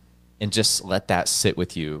moment and just let that sit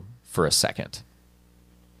with you for a second.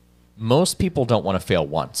 Most people don't want to fail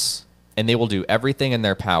once, and they will do everything in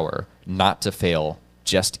their power not to fail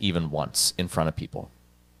just even once in front of people.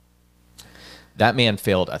 That man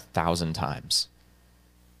failed 1,000 times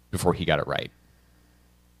before he got it right.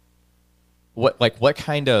 What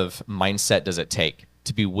kind of mindset does it take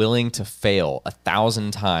to be willing to fail 1,000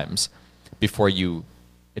 times before you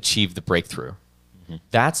achieve the breakthrough? Mm-hmm.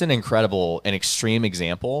 That's an incredible and extreme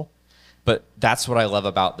example, but that's what I love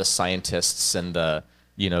about the scientists and the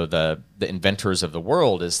inventors of the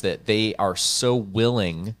world, is that they are so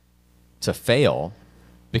willing to fail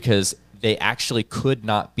because they actually could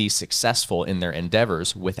not be successful in their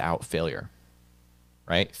endeavors without failure,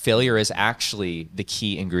 right? Failure is actually the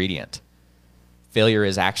key ingredient. Failure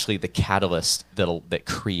is actually the catalyst that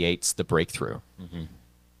creates the breakthrough, mm-hmm.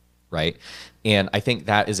 right? And I think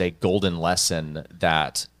that is a golden lesson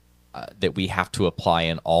that we have to apply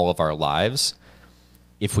in all of our lives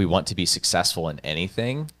if we want to be successful in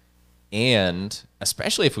anything, and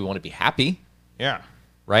especially if we want to be happy. Yeah.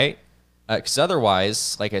 Right? Because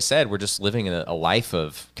otherwise, like I said, we're just living in a life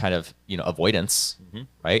of kind of avoidance, mm-hmm.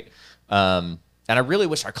 right? And I really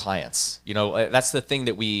wish our clients, that's the thing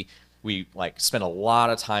that we spend a lot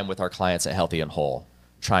of time with our clients at Healthy and Whole,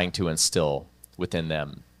 trying to instill within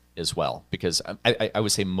them as well. Because I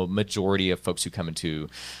would say majority of folks who come into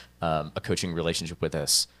a coaching relationship with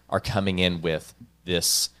us are coming in with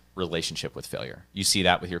this relationship with failure. You see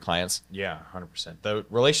that with your clients? Yeah, 100%. The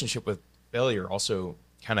relationship with failure also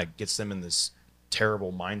kind of gets them in this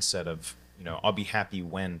terrible mindset of, you know, I'll be happy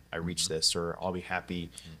when I reach this, or I'll be happy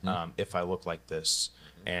if I look like this.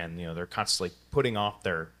 And, you know, they're constantly putting off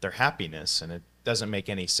their happiness, and it doesn't make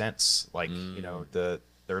any sense. Like, you know,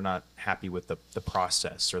 they're not happy with the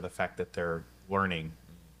process, or the fact that they're learning,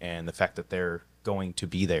 and the fact that they're going to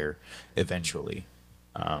be there eventually.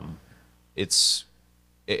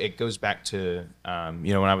 It goes back to,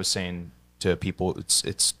 you know, when I was saying to people,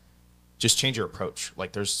 it's just change your approach.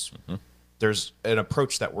 Like there's an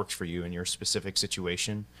approach that works for you in your specific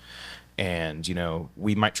situation. And, you know,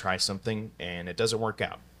 we might try something and it doesn't work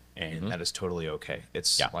out, and that is totally okay.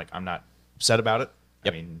 It's like, I'm not upset about it.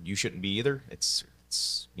 Yep. I mean, you shouldn't be either.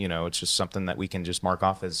 It's, you know, it's just something that we can just mark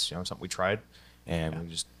off as, you know, something we tried, and we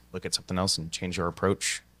just look at something else and change our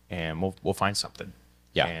approach, and we'll find something.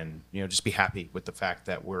 Yeah. And, you know, just be happy with the fact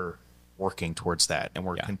that we're working towards that, and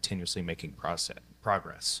we're continuously making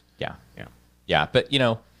progress. Yeah. Yeah. Yeah. But, you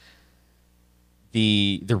know,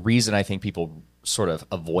 the reason I think people sort of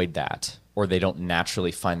avoid that, or they don't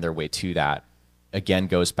naturally find their way to that, again,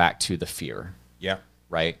 goes back to the fear. Yeah.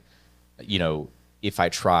 Right? You know, if I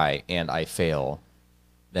try and I fail,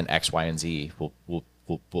 then X, Y, and Z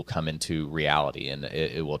will come into reality, and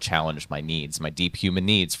it will challenge my needs, my deep human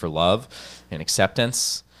needs for love and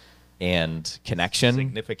acceptance and connection,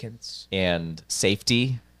 Significance, and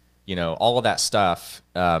safety. You know, all of that stuff,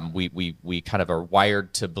 we kind of are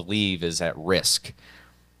wired to believe is at risk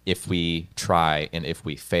if we try and if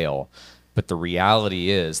we fail. But the reality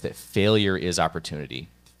is that failure is opportunity.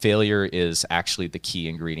 Failure is actually the key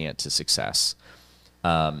ingredient to success.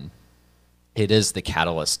 It is the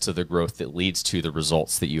catalyst to the growth that leads to the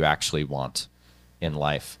results that you actually want in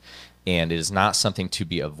life. And it is not something to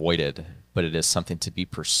be avoided, but it is something to be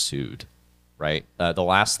pursued, right? The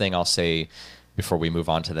last thing I'll say before we move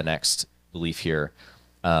on to the next belief here,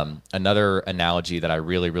 another analogy that I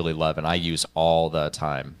really, really love and I use all the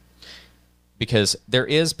time, because there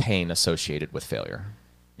is pain associated with failure.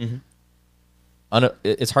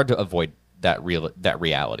 It's hard to avoid that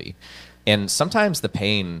reality. And sometimes the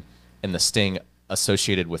pain and the sting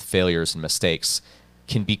associated with failures and mistakes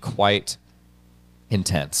can be quite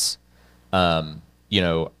intense. You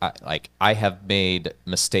know, I have made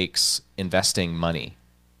mistakes investing money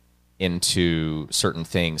into certain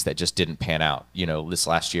things that just didn't pan out. You know, this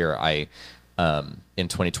last year, in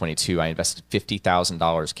 2022, I invested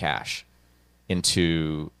 $50,000 cash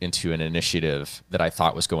into an initiative that I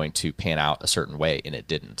thought was going to pan out a certain way, and it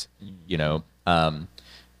didn't. You know,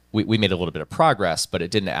 we made a little bit of progress, but it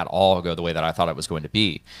didn't at all go the way that I thought it was going to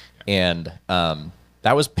be. And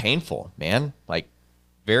that was painful, man. Like,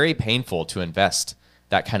 very painful to invest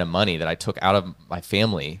that kind of money that I took out of my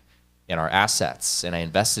family and our assets, and I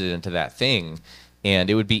invested it into that thing. And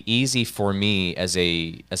it would be easy for me as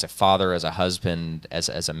a father, as a husband,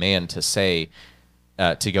 as a man to say,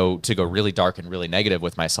 to go really dark and really negative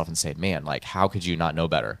with myself and say, man, like, how could you not know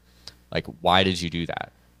better? Like, why did you do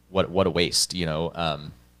that? What a waste, you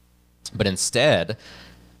know? But instead,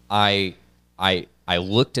 I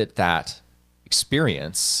looked at that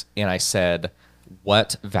experience and I said,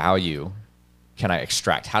 what value can I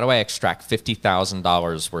extract? How do I extract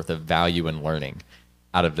 $50,000 worth of value and learning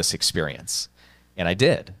out of this experience? And I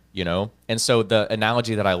did, you know? And so the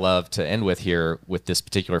analogy that I love to end with here with this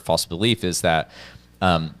particular false belief is that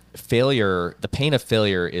failure, the pain of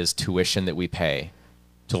failure, is tuition that we pay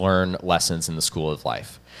to learn lessons in the school of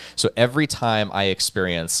life. So every time I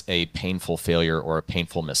experience a painful failure or a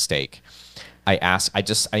painful mistake, I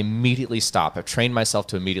immediately stop. I've trained myself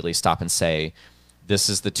to immediately stop and say, this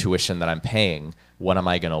is the tuition that I'm paying. What am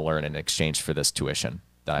I going to learn in exchange for this tuition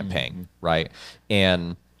that I'm paying, right?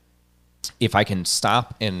 And if I can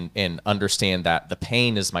stop and understand that the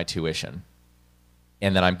pain is my tuition,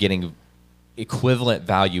 and that I'm getting equivalent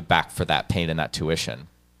value back for that pain and that tuition,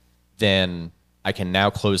 then I can now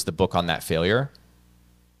close the book on that failure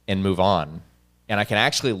and move on. And I can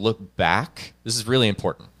actually look back. This is really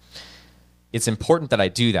important. It's important that I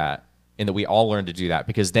do that, and that we all learn to do that,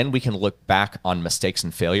 because then we can look back on mistakes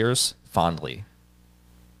and failures fondly,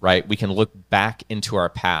 right? We can look back into our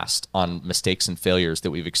past on mistakes and failures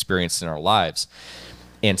that we've experienced in our lives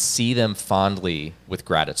and see them fondly with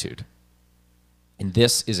gratitude. And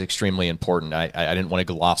this is extremely important. I didn't want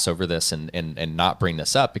to gloss over this and not bring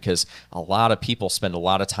this up, because a lot of people spend a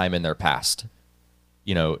lot of time in their past.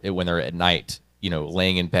 You know, when they're at night, you know,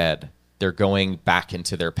 laying in bed, they're going back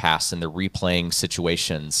into their past and they're replaying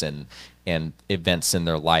situations and events in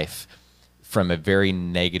their life from a very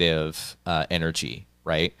negative energy,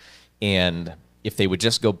 right? And if they would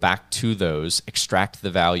just go back to those, extract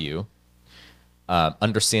the value,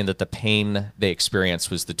 understand that the pain they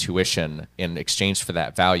experienced was the tuition in exchange for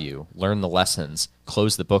that value, learn the lessons,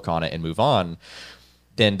 close the book on it, and move on,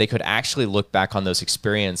 then they could actually look back on those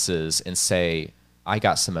experiences and say, I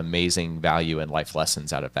got some amazing value and life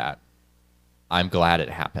lessons out of that. I'm glad it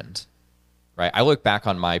happened. Right? I look back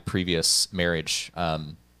on my previous marriage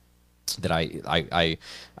that I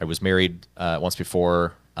was married once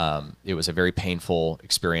before. It was a very painful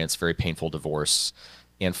experience, very painful divorce.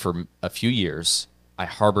 And for a few years, I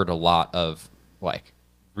harbored a lot of like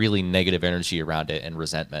really negative energy around it and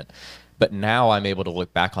resentment. But now I'm able to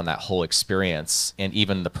look back on that whole experience and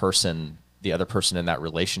even the other person in that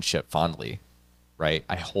relationship fondly, right?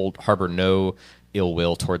 I harbor no ill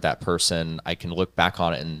will toward that person. I can look back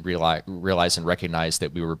on it and realize and recognize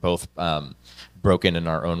that we were both broken in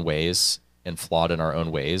our own ways and flawed in our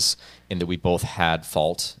own ways, and that we both had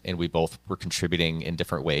fault and we both were contributing in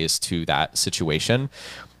different ways to that situation.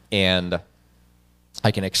 And I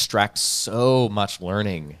can extract so much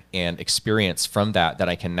learning and experience from that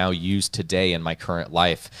I can now use today in my current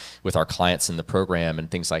life with our clients in the program and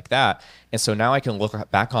things like that. And so now I can look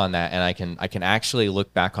back on that, and I can actually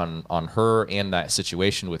look back on her and that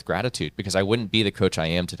situation with gratitude, because I wouldn't be the coach I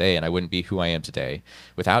am today, and I wouldn't be who I am today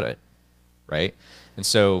without it, right? And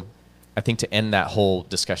so I think to end that whole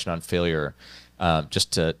discussion on failure,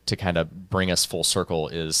 just to kind of bring us full circle,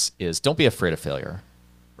 is don't be afraid of failure.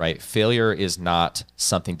 Right? Failure is not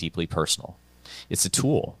something deeply personal. It's a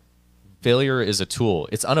tool. Failure is a tool.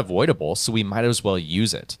 It's unavoidable, so we might as well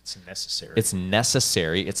use it. It's necessary. It's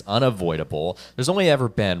necessary. It's unavoidable. There's only ever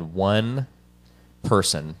been one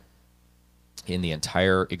person in the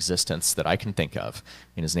entire existence that I can think of,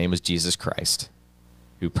 and his name is Jesus Christ,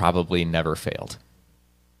 who probably never failed.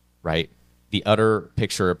 Right? The utter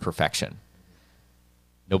picture of perfection.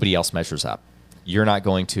 Nobody else measures up. You're not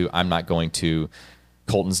going to. I'm not going to.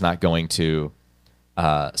 Colton's not going to.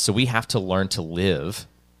 So we have to learn to live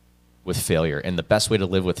with failure. And the best way to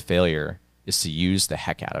live with failure is to use the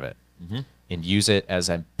heck out of it and use it as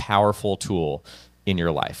a powerful tool in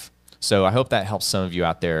your life. So I hope that helps some of you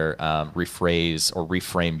out there rephrase or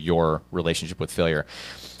reframe your relationship with failure.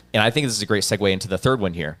 And I think this is a great segue into the third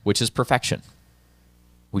one here, which is perfection.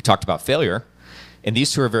 We talked about failure, and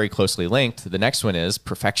these two are very closely linked. The next one is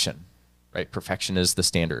perfection, right? Perfection is the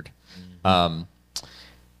standard.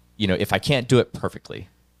 If I can't do it perfectly,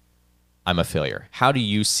 I'm a failure. How do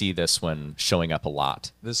you see this one showing up a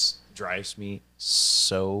lot? This drives me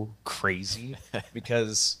so crazy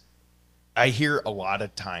because I hear a lot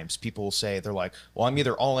of times people say, they're like, well, I'm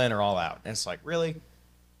either all in or all out. And it's like, really?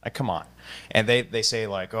 Like, come on. And they say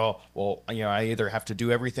like, oh, well, I either have to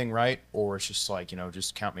do everything right, or it's just like,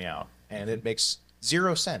 just count me out. And it makes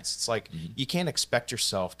zero sense. It's like, you can't expect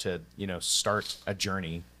yourself to, start a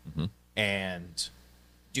journey and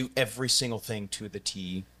do every single thing to the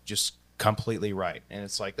T, just completely right. And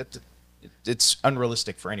it's like, it's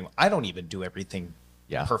unrealistic for anyone. I don't even do everything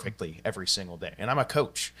perfectly every single day. And I'm a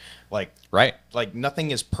coach. Like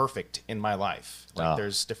nothing is perfect in my life. Like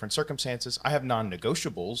there's different circumstances. I have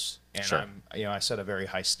non-negotiables, and I set a very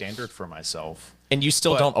high standard for myself. And you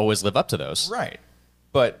still don't always live up to those. Right.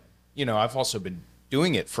 But, I've also been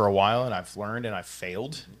doing it for a while, and I've learned and I've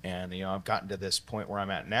failed. And, I've gotten to this point where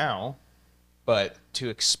I'm at now. But to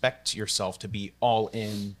expect yourself to be all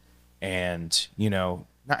in and,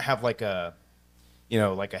 not have like a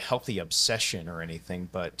healthy obsession or anything,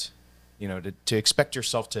 but, to expect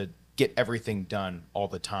yourself to get everything done all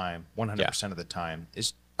the time, 100% of the time,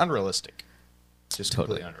 is unrealistic. Just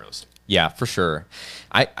completely unrealistic. Yeah, for sure.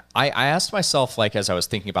 I asked myself, like, as I was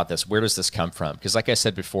thinking about this, where does this come from? Because like I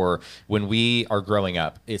said before, when we are growing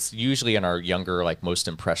up, it's usually in our younger, like most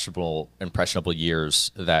impressionable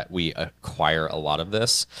years that we acquire a lot of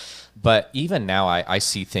this. But even now, I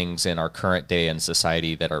see things in our current day in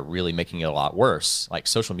society that are really making it a lot worse. Like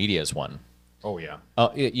social media is one. Oh, yeah.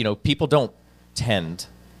 Most people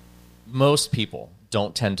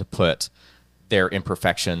don't tend to put their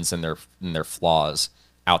imperfections and their flaws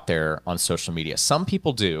out there on social media. Some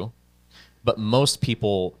people do, but most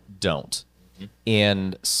people don't.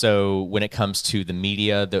 And so when it comes to the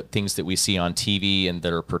media, the things that we see on TV and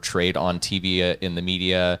that are portrayed on TV in the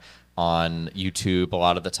media, on YouTube a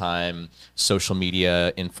lot of the time, social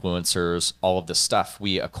media influencers, all of this stuff,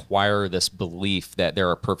 we acquire this belief that there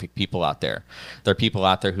are perfect people out there. There are people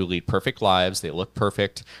out there who lead perfect lives. They look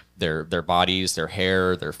perfect. Their bodies, their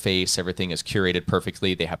hair, their face, everything is curated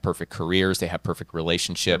perfectly. They have perfect careers. They have perfect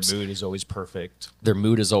relationships. Their mood is always perfect.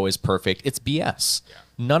 It's BS. Yeah.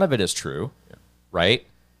 None of it is true, right?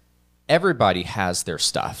 Everybody has their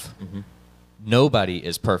stuff. Nobody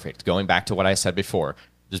is perfect. Going back to what I said before,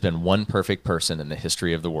 there's been one perfect person in the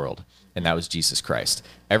history of the world, and that was Jesus Christ.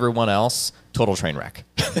 Everyone else, total train wreck.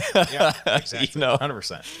 Yeah, exactly.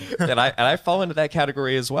 100%. And I fall into that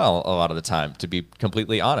category as well a lot of the time, to be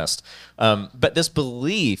completely honest. But this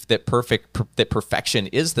belief that perfection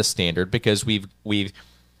is the standard, because we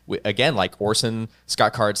again, like Orson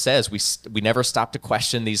Scott Card says, we never stop to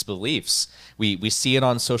question these beliefs. We see it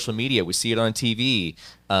on social media. We see it on TV.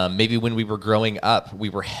 Maybe when we were growing up, we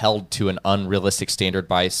were held to an unrealistic standard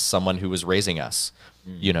by someone who was raising us,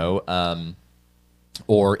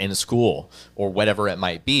 or in school, or whatever it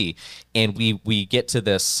might be. And we get to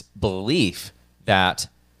this belief that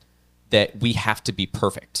we have to be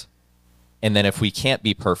perfect. And then if we can't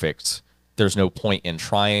be perfect, there's no point in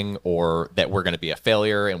trying, or that we're going to be a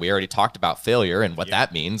failure. And we already talked about failure and what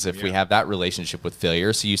that means if we have that relationship with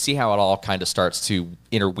failure. So you see how it all kind of starts to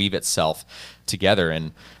interweave itself together.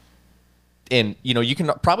 And you can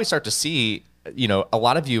probably start to see, a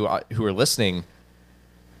lot of you who are listening,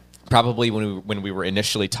 probably when we were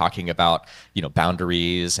initially talking about,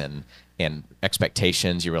 boundaries and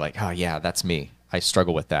expectations, you were like, oh yeah, that's me. I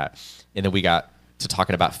struggle with that. And then we got to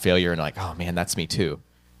talking about failure and like, oh man, that's me too.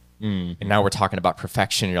 And now we're talking about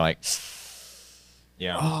perfection. And you're like,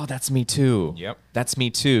 yeah, oh, that's me too. Yep. That's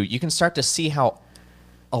me too. You can start to see how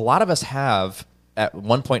a lot of us have, at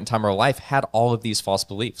one point in time in our life, had all of these false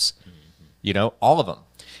beliefs, all of them.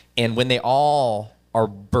 And when they all are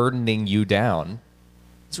burdening you down,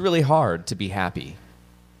 it's really hard to be happy.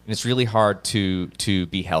 And it's really hard to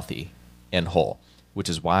be healthy and whole, which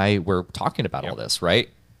is why we're talking about all this, right?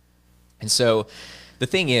 And so the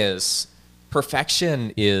thing is,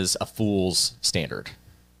 perfection is a fool's standard,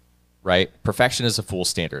 right? Perfection is a fool's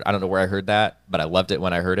standard. I don't know where I heard that, but I loved it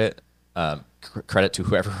when I heard it. Credit to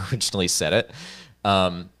whoever originally said it.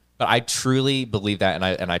 But I truly believe that,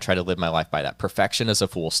 and I try to live my life by that. Perfection is a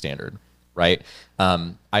fool's standard, right?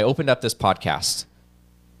 I opened up this podcast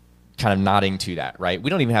kind of nodding to that, right? We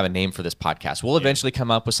don't even have a name for this podcast. We'll eventually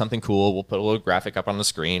come up with something cool. We'll put a little graphic up on the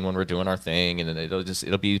screen when we're doing our thing, and then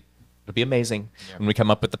it'll be amazing when we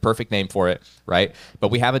come up with the perfect name for it, right? But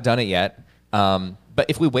we haven't done it yet. But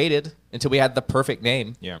if we waited until we had the perfect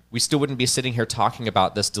name, we still wouldn't be sitting here talking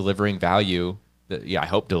about this delivering value. I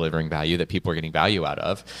hope delivering value that people are getting value out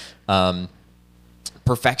of.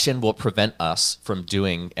 Perfection will prevent us from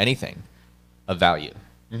doing anything of value,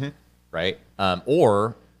 right?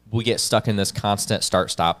 Or we get stuck in this constant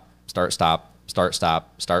start, stop, start, stop, start,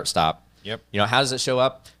 stop, start, stop. Yep. How does it show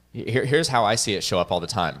up? Here's how I see it show up all the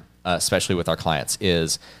time. Especially with our clients,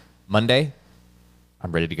 is Monday,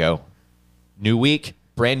 I'm ready to go. New week,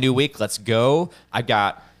 brand new week, let's go. I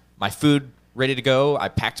got my food ready to go. I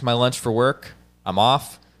packed my lunch for work. I'm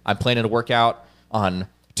off. I'm planning to work out on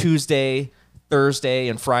Tuesday, Thursday,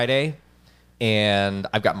 and Friday. And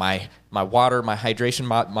I've got my water, my hydration,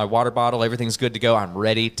 my water bottle. Everything's good to go. I'm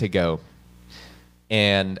ready to go.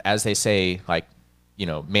 And as they say, like,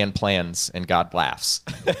 man plans and God laughs,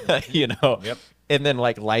 Yep. And then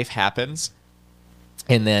life happens.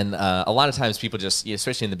 And then a lot of times people just,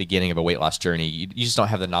 especially in the beginning of a weight loss journey, you just don't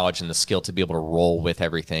have the knowledge and the skill to be able to roll with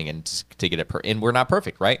everything and to get it. And we're not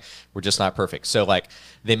perfect, right? We're just not perfect. So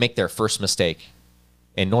they make their first mistake.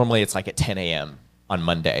 And normally it's at 10 a.m. on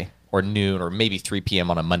Monday, or noon, or maybe 3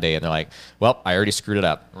 p.m. on a Monday. And they're like, well, I already screwed it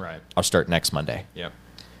up. Right. I'll start next Monday. Yep.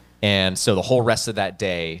 And so the whole rest of that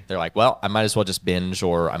day, they're like, well, I might as well just binge,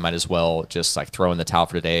 or I might as well just throw in the towel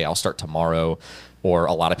for today. I'll start tomorrow. Or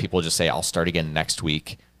a lot of people just say, I'll start again next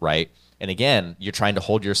week, right? And again, you're trying to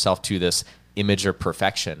hold yourself to this image of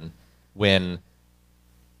perfection, when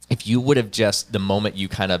if you would have just, the moment you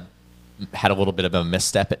kind of had a little bit of a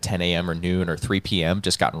misstep at 10 a.m. or noon or 3 p.m.,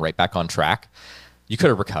 just gotten right back on track, you could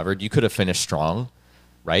have recovered. You could have finished strong,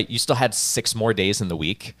 right? You still had 6 more days in the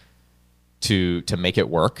week to make it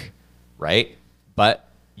work, right? But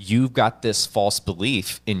you've got this false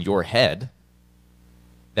belief in your head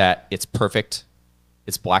that it's perfect.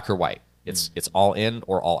 It's black or white. It's all in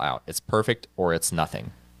or all out. It's perfect or it's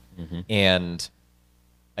nothing. And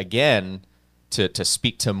again, to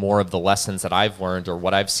speak to more of the lessons that I've learned, or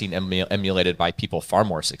what I've seen emulated by people far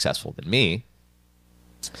more successful than me,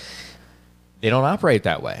 they don't operate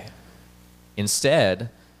that way. Instead,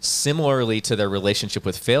 similarly to their relationship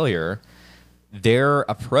with failure, their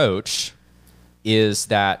approach is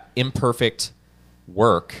that imperfect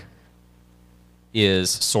work is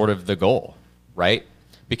sort of the goal, right?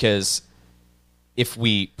 Because if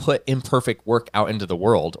we put imperfect work out into the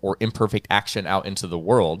world, or imperfect action out into the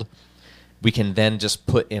world, we can then just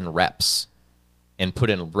put in reps and put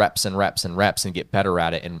in reps and reps and reps and get better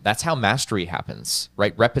at it. And that's how mastery happens,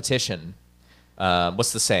 right? Repetition.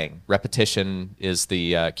 What's the saying? Repetition is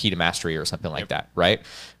the key to mastery, or something like that, right?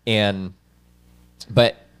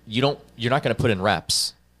 But you're not going to put in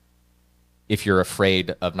reps if you're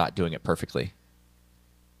afraid of not doing it perfectly.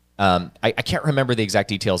 I can't remember the exact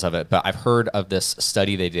details of it, but I've heard of this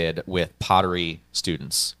study they did with pottery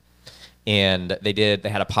students. And they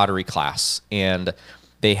had a pottery class, and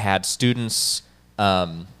they had students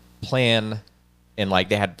plan, and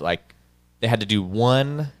they had to do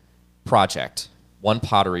one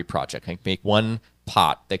pottery project, make one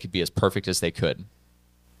pot that could be as perfect as they could.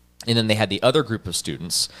 And then they had the other group of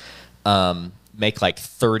students make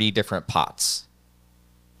 30 different pots.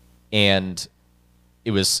 And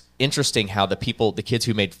it was interesting how the kids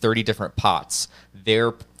who made 30 different pots,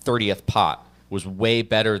 their 30th pot was way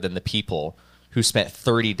better than the people who spent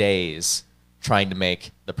 30 days trying to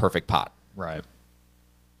make the perfect pot. Right.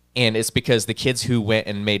 And it's because the kids who went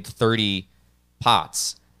and made 30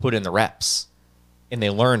 pots put in the reps, and they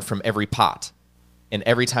learned from every pot. And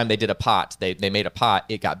every time they did a pot, they made a pot,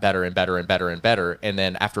 it got better and better and better and better. And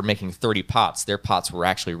then after making 30 pots, their pots were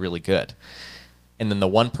actually really good. And then the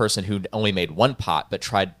one person who only made one pot but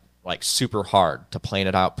tried super hard to plan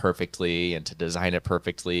it out perfectly and to design it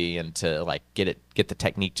perfectly and to get the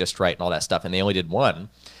technique just right and all that stuff, and they only did one,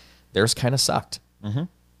 theirs kind of sucked. Mm-hmm.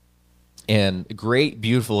 And a great,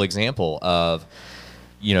 beautiful example of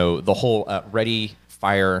the whole ready,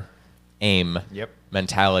 fire, aim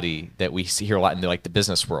mentality that we see here a lot in the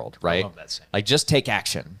business world, right? I love that saying. Just take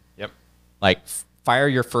action. Yep. Fire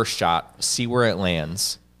your first shot, see where it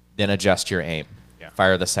lands, then adjust your aim. Yeah.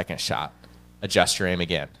 Fire Fire the second shot, adjust your aim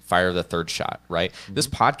again, fire the third shot, right? Mm-hmm. This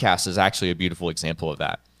podcast is actually a beautiful example of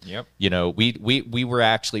that. Yep. We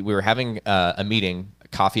were having a meeting,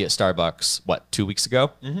 coffee at Starbucks, 2 weeks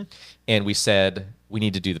ago? Mm-hmm. And we said, we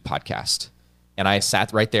need to do the podcast. And I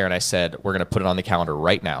sat right there and I said, we're going to put it on the calendar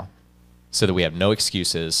right now so that we have no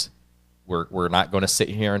excuses. We're not going to sit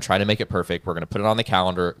here and try to make it perfect. We're going to put it on the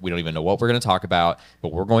calendar. We don't even know what we're going to talk about,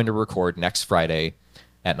 but we're going to record next Friday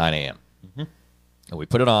at 9 a.m. Mm-hmm. And we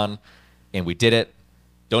put it on, and we did it.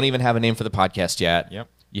 Don't even have a name for the podcast yet. Yep.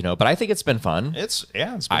 But I think it's been fun. It's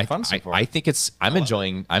been fun so far. I think I'm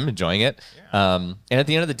enjoying it. Yeah. And at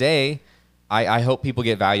the end of the day, I hope people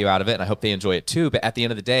get value out of it, and I hope they enjoy it too. But at the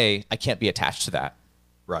end of the day, I can't be attached to that.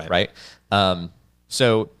 Right.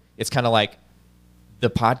 So it's kind of like the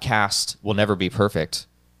podcast will never be perfect,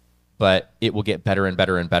 but it will get better and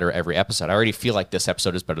better and better every episode. I already feel like this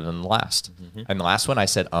episode is better than the last. Mm-hmm. And the last one, I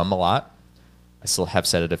said a lot. I still have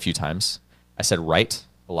said it a few times. I said right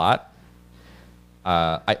a lot.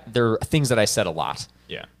 There are things that I said a lot.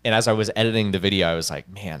 Yeah. And as I was editing the video, I was like,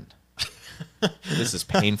 man, this is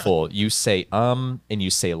painful. You say and you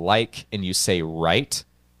say and you say right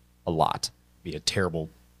a lot. Be a terrible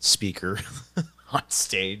speaker on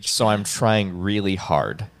stage. So I'm trying really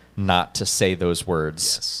hard not to say those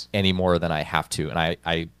words any more than I have to. And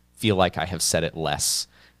I feel like I have said it less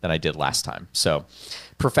than I did last time. So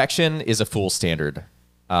perfection is a fool's standard.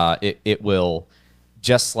 It will,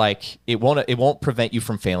 just like it won't prevent you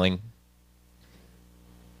from failing.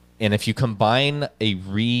 And if you combine a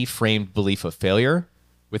reframed belief of failure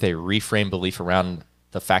with a reframed belief around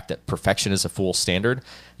the fact that perfection is a fool's standard,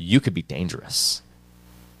 you could be dangerous.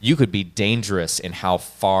 You could be dangerous in how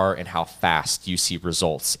far and how fast you see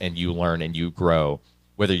results and you learn and you grow.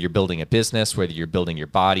 Whether you're building a business, whether you're building your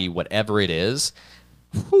body, whatever it is,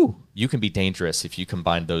 you can be dangerous if you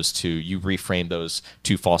combine those two. You reframe those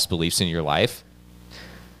two false beliefs in your life.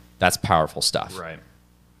 That's powerful stuff. Right.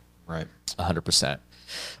 100%.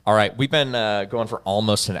 All right, we've been going for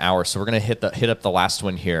almost an hour, so we're going to hit up the last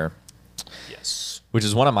one here. Yes. Which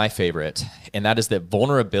is one of my favorite, and that is that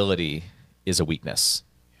vulnerability is a weakness.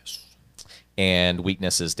 Yes. And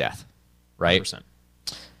weakness is death, right? 100%.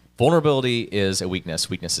 Vulnerability is a weakness.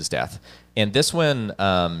 Weakness is death. And this one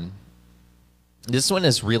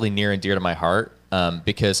is really near and dear to my heart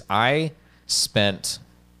because I spent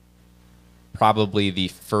probably the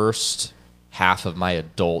first half of my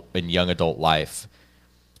adult and young adult life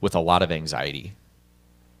with a lot of anxiety.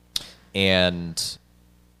 And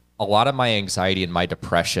a lot of my anxiety and my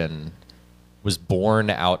depression was born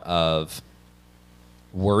out of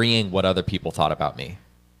worrying what other people thought about me.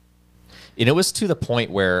 And it was to the point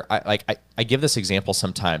where I give this example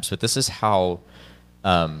sometimes, but this is how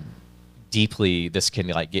deeply this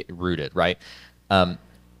can get rooted, right?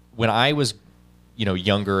 When I was,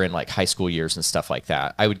 younger in high school years and stuff like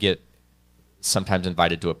that, I would get sometimes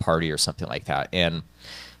invited to a party or something like that. And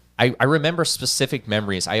I remember specific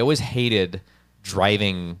memories. I always hated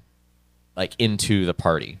driving into the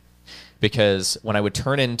party because when I would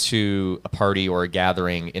turn into a party or a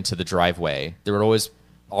gathering into the driveway, there would always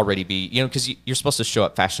already be, because you're supposed to show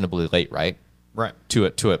up fashionably late, right? Right. To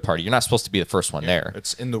a party. You're not supposed to be the first one there.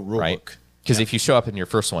 It's in the rule book. Because if you show up and you're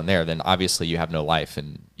first one there, then obviously you have no life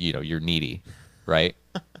and you're needy, right?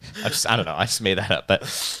 I don't know. I just made that up, but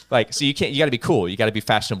so you got to be cool. You got to be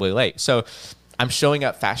fashionably late. So I'm showing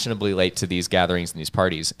up fashionably late to these gatherings and these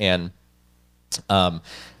parties, and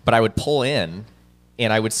but I would pull in,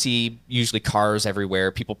 and I would see usually cars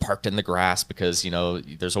everywhere, people parked in the grass because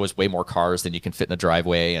there's always way more cars than you can fit in a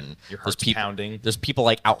driveway, and your heart's pounding. There's people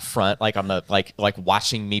like out front, like on the like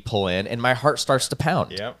watching me pull in, and my heart starts to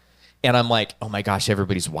pound. Yep. And I'm like, oh my gosh,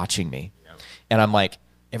 everybody's watching me. Yep. And I'm like,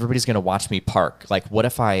 everybody's gonna watch me park. Like, what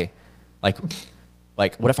if I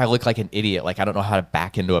what if I look like an idiot? Like, I don't know how to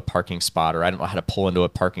back into a parking spot, or I don't know how to pull into a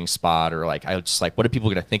parking spot, or what are people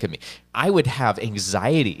gonna think of me? I would have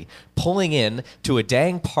anxiety pulling in to a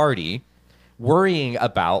dang party, worrying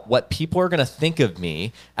about what people are gonna think of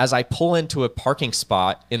me as I pull into a parking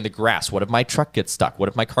spot in the grass. What if my truck gets stuck? What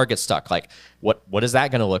if my car gets stuck? Like, what is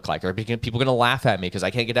that gonna look like? Are people gonna laugh at me because I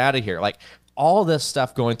can't get out of here? Like, all this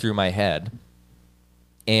stuff going through my head.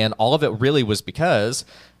 And all of it really was because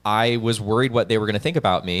I was worried what they were going to think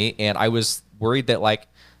about me. And I was worried that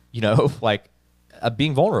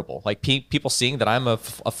being vulnerable, people seeing that I'm a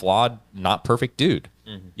flawed, not perfect dude,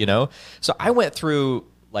 So I went through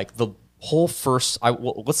the whole first,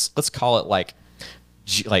 let's call it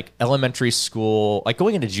elementary school,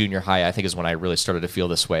 going into junior high, I think is when I really started to feel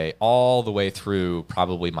this way, all the way through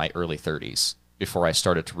probably my early 30s before I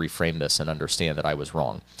started to reframe this and understand that I was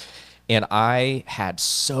wrong. And I had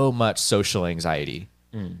so much social anxiety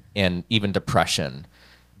and even depression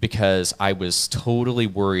because I was totally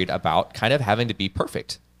worried about kind of having to be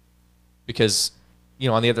perfect. Because,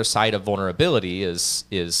 on the other side of vulnerability is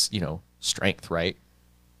strength, right?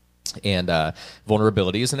 And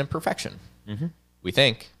vulnerability is an imperfection, we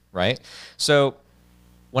think, right? So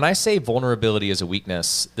when I say vulnerability is a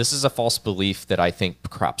weakness, this is a false belief that I think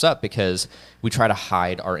crops up because we try to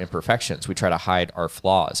hide our imperfections. We try to hide our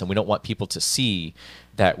flaws, and we don't want people to see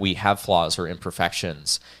that we have flaws or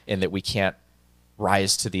imperfections and that we can't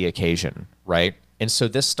rise to the occasion, right? And so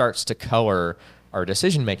this starts to color our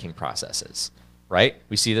decision-making processes, right?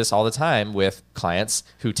 We see this all the time with clients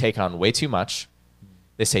who take on way too much.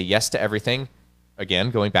 They say yes to everything.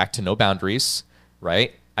 Again, going back to no boundaries,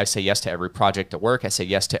 right? I say yes to every project at work. I say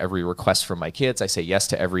yes to every request from my kids. I say yes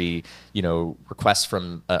to every, request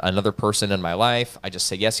from another person in my life. I just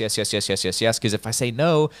say yes, yes, yes, yes, yes, yes, yes. Because if I say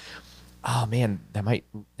no, oh man,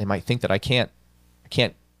 they might think that I can't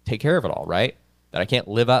take care of it all, right? That I can't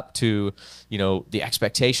live up to, the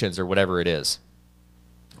expectations or whatever it is.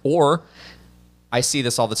 Or I see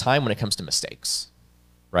this all the time when it comes to mistakes,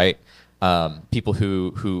 right? People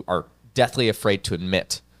who are deathly afraid to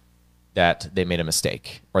admit that they made a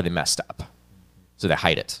mistake or they messed up. So they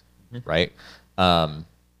hide it, right?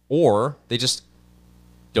 Or they just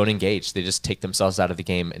don't engage. They just take themselves out of the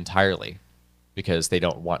game entirely because they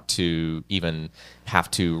don't want to even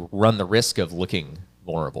have to run the risk of looking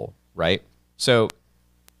vulnerable, right? So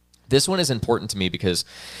this one is important to me because,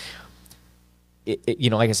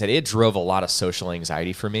 like I said, it drove a lot of social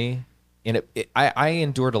anxiety for me. And I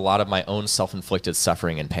endured a lot of my own self-inflicted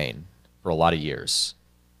suffering and pain for a lot of years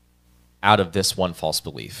out of this one false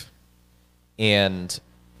belief. And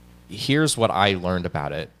here's what I learned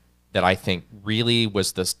about it that I think really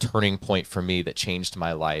was this turning point for me that changed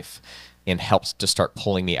my life and helped to start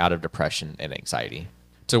pulling me out of depression and anxiety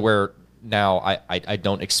to where now I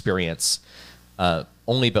don't experience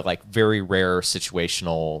only but very rare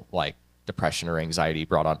situational depression or anxiety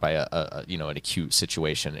brought on by an acute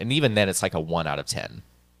situation. And even then it's a 1 out of 10,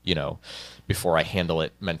 before I handle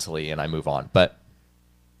it mentally and I move on. But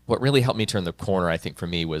what really helped me turn the corner, I think, for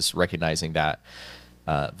me was recognizing that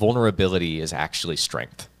vulnerability is actually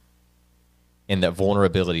strength and that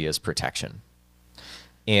vulnerability is protection.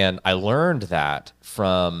 And I learned that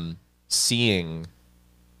from seeing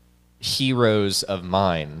heroes of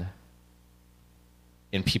mine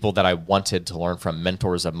and people that I wanted to learn from,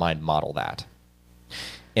 mentors of mine, model that.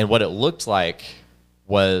 And what it looked like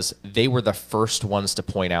was they were the first ones to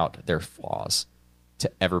point out their flaws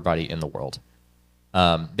to everybody in the world.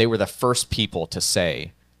 They were the first people to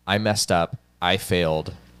say, I messed up, I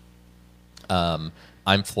failed, I'm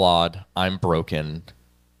flawed, I'm broken,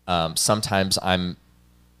 sometimes I'm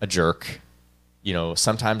a jerk,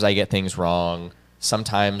 sometimes I get things wrong,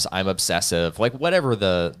 sometimes I'm obsessive, whatever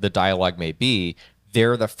the dialogue may be,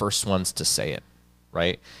 they're the first ones to say it,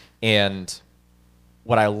 right? And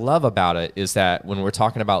what I love about it is that when we're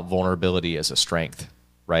talking about vulnerability as a strength,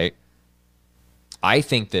 right? I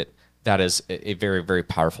think that is a very, very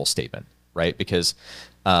powerful statement, right? Because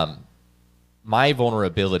my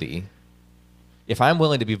vulnerability, if I'm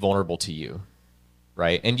willing to be vulnerable to you,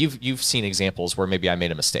 right? And you've seen examples where maybe I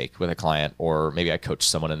made a mistake with a client, or maybe I coached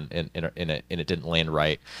someone and it didn't land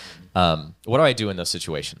right. What do I do in those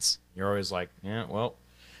situations? You're always like, yeah, well,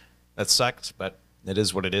 that sucked, but it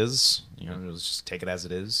is what it is. You know, just take it as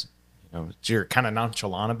it is. You know, you're kind of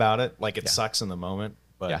nonchalant about it, like it sucks in the moment,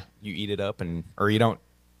 but you eat it up, or you don't,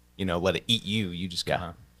 let it eat you. You just kind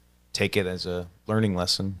of take it as a learning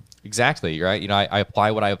lesson. Exactly, right? I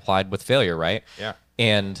apply what I applied with failure, right? Yeah.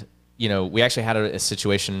 And we actually had a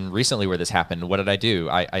situation recently where this happened. What did I do?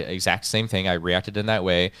 I exact same thing. I reacted in that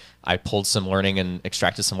way. I pulled some learning and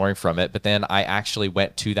extracted some learning from it. But then I actually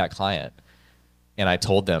went to that client and I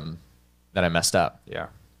told them that I messed up. Yeah.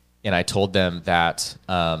 And I told them that,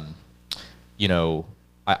 I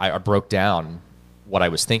broke down what I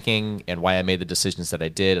was thinking and why I made the decisions that I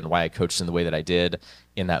did and why I coached in the way that I did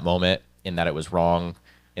in that moment, and that it was wrong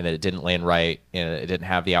and that it didn't land right and it didn't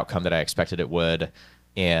have the outcome that I expected it would.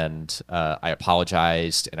 And I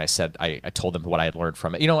apologized, and I said, I told them what I had learned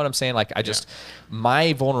from it. You know what I'm saying? Like,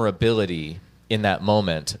 my vulnerability in that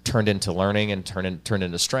moment turned into learning and turned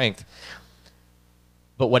into strength.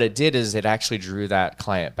 But what it did is it actually drew that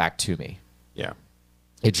client back to me. Yeah.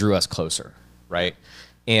 It drew us closer, right?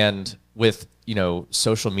 And with,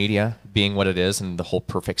 social media being what it is and the whole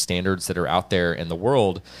perfect standards that are out there in the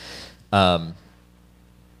world,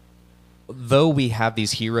 though we have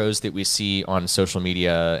these heroes that we see on social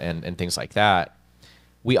media and things like that,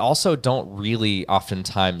 we also don't really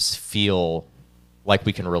oftentimes feel like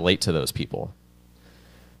we can relate to those people,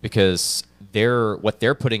 because what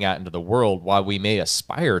they're putting out into the world, while we may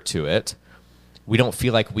aspire to it, we don't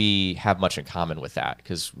feel like we have much in common with that,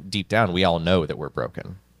 because deep down we all know that we're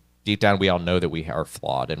broken. Deep down we all know that we are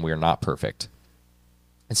flawed and we are not perfect.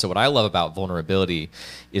 And so what I love about vulnerability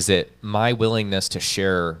is that my willingness to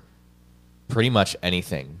share pretty much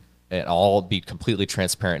anything and all be completely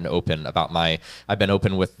transparent and open about I've been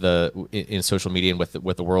open with in social media and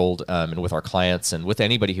with the world, and with our clients and with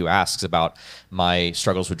anybody who asks about my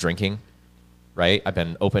struggles with drinking, right? I've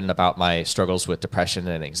been open about my struggles with depression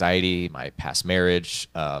and anxiety, my past marriage,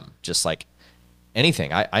 just like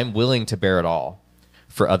anything. I'm willing to bear it all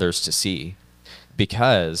for others to see,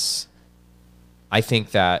 because I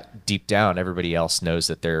think that deep down everybody else knows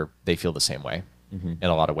that they feel the same way in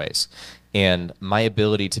a lot of ways. And my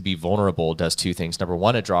ability to be vulnerable does two things. Number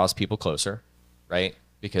one, it draws people closer, right?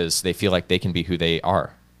 Because they feel like they can be who they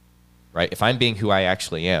are, right? If I'm being who I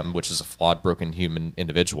actually am, which is a flawed, broken human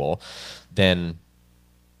individual, then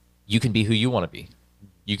you can be who you want to be.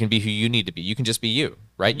 You can be who you need to be. You can just be you,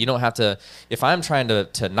 right? You don't have to, if I'm trying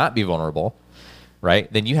to not be vulnerable,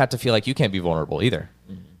 right, then you have to feel like you can't be vulnerable either,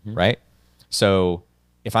 right? So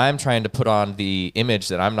if I'm trying to put on the image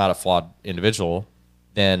that I'm not a flawed individual,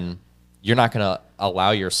 then you're not going to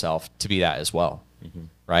allow yourself to be that as well,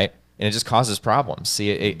 right? And it just causes problems.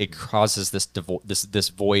 See, it causes this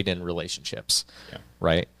void in relationships,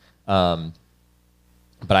 right? But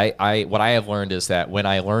what I have learned is that when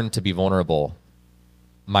I learn to be vulnerable,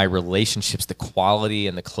 my relationships, the quality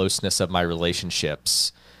and the closeness of my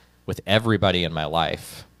relationships with everybody in my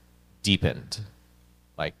life deepened,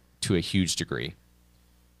 like, to a huge degree.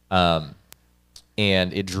 And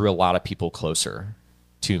it drew a lot of people closer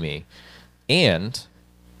to me. And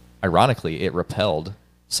ironically, it repelled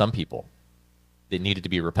some people that needed to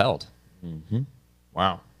be repelled.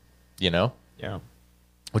 Wow. Yeah.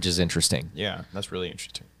 Which is interesting. Yeah, that's really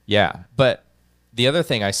interesting. Yeah. But the other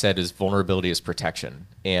thing I said is vulnerability is protection.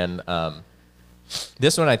 And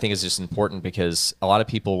this one I think is just important, because a lot of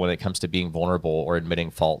people, when it comes to being vulnerable or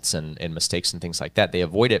admitting faults and mistakes and things like that, they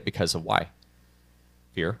avoid it because of why?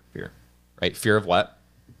 Fear. Right? Fear of what?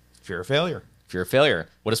 Fear of failure. Fear of failure.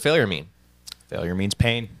 What does failure mean? Failure means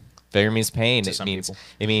pain. Failure means pain. To some people.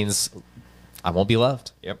 It means I won't be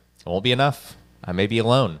loved. Yep. I won't be enough. I may be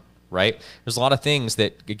alone, right? There's a lot of things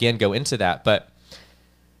that, again, go into that. But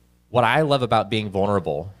what I love about being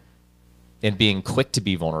vulnerable and being quick to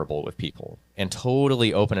be vulnerable with people and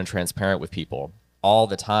totally open and transparent with people all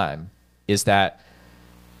the time is that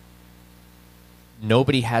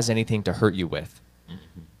nobody has anything to hurt you with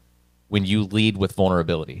when you lead with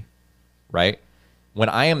vulnerability, right? When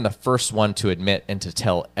I am the first one to admit and to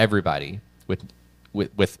tell everybody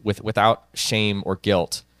without shame or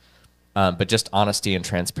guilt, but just honesty and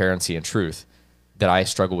transparency and truth, that I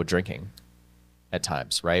struggle with drinking at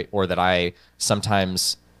times, right? Or that I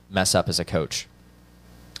sometimes mess up as a coach.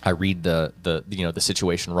 I read the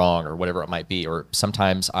situation wrong, or whatever it might be, or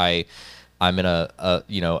sometimes I'm in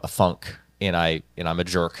a funk and I'm a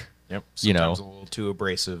jerk Yep. You know, Sometimes a little too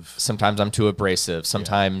abrasive. sometimes I'm too abrasive.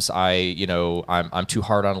 Sometimes I'm too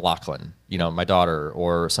hard on Lachlan, my daughter,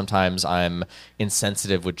 or sometimes I'm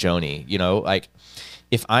insensitive with Joni. Like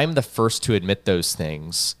if I'm the first to admit those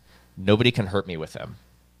things, nobody can hurt me with them,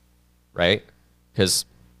 right? Because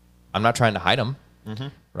I'm not trying to hide them,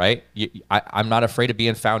 right? I'm not afraid of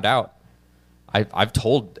being found out. I've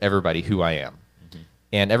told everybody who I am,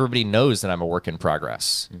 and everybody knows that I'm a work in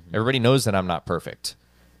progress. Everybody knows that I'm not perfect.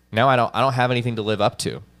 Now I don't have anything to live up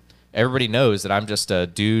to. Everybody knows that I'm just a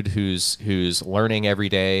dude who's learning every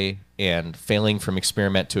day and failing from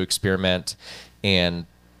experiment to experiment, and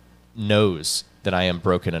knows that I am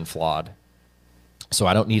broken and flawed. So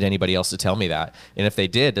I don't need anybody else to tell me that. And if they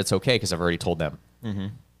did, that's okay, because I've already told them.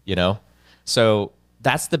 So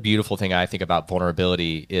that's the beautiful thing I think about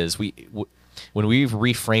vulnerability is when we've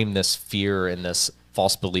reframed this fear and this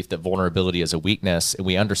false belief that vulnerability is a weakness, and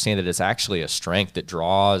we understand that it's actually a strength that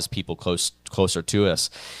draws people closer to us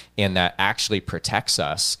and that actually protects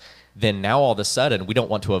us, then now all of a sudden we don't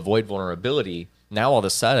want to avoid vulnerability. Now all of a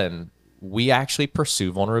sudden we actually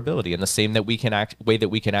pursue vulnerability in the same way that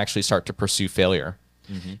we can actually start to pursue failure,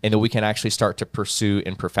 and that we can actually start to pursue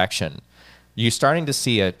imperfection. You're starting to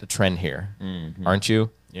see a trend here, aren't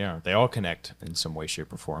you? Yeah, they all connect in some way,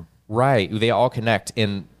 shape, or form. Right, they all connect,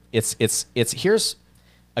 and it's here's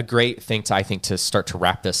a great thing I think to start to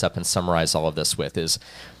wrap this up and summarize all of this with is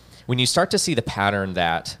when you start to see the pattern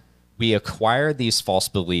that we acquire these false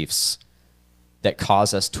beliefs that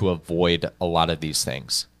cause us to avoid a lot of these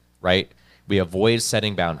things, right? We avoid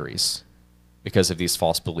setting boundaries because of these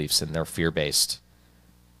false beliefs and their fear-based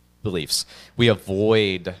beliefs. We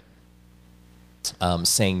avoid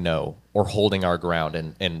saying no or holding our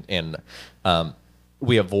ground, and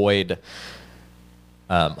we avoid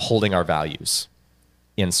holding our values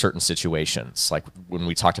in certain situations, like when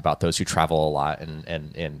we talked about those who travel a lot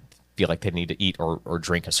and feel like they need to eat or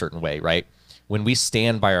drink a certain way, right? When we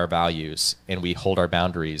stand by our values and we hold our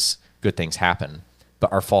boundaries, good things happen.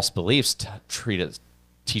 But our false beliefs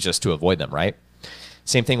teach us to avoid them, right?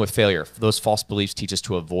 Same thing with failure. Those false beliefs teach us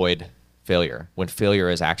to avoid failure when failure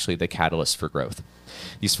is actually the catalyst for growth.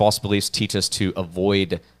 These false beliefs teach us to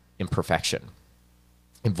avoid imperfection,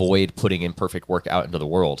 avoid putting imperfect work out into the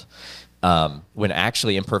world. When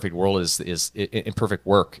actually imperfect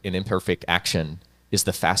work and imperfect action is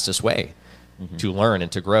the fastest way to learn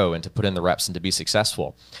and to grow and to put in the reps and to be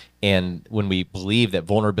successful. And when we believe that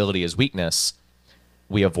vulnerability is weakness,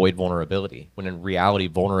 we avoid vulnerability, when in reality,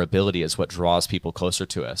 vulnerability is what draws people closer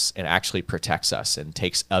to us and actually protects us and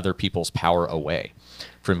takes other people's power away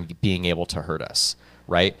from being able to hurt us,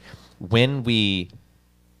 right? When we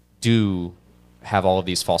do have all of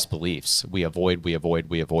these false beliefs, we avoid.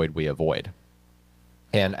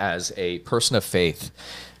 And as a person of faith,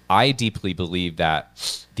 I deeply believe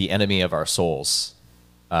that the enemy of our souls,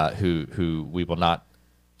 who we will not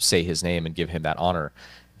say his name and give him that honor,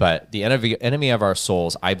 but the enemy of our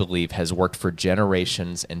souls, I believe, has worked for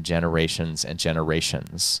generations and generations and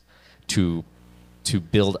generations to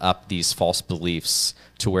build up these false beliefs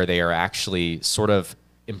to where they are actually sort of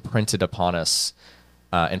imprinted upon us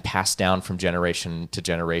and passed down from generation to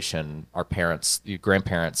generation. Our parents,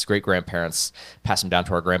 grandparents, great-grandparents, pass them down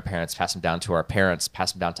to our grandparents, pass them down to our parents,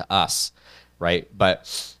 pass them down to us, right?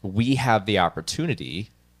 But we have the opportunity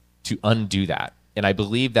to undo that. And I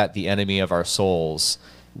believe that the enemy of our souls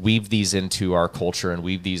weave these into our culture and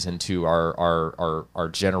weave these into our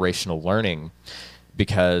generational learning,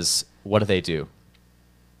 because what do?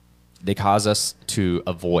 They cause us to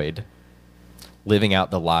avoid living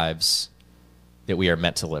out the lives that we are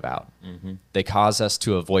meant to live out. They cause us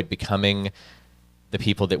to avoid becoming the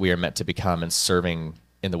people that we are meant to become and serving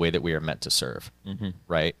in the way that we are meant to serve,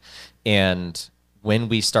 right? And when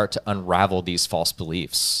we start to unravel these false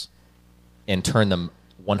beliefs and turn them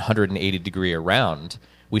 180 degree around,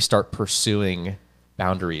 we start pursuing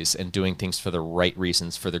boundaries and doing things for the right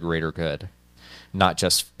reasons for the greater good, not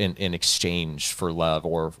just in exchange for love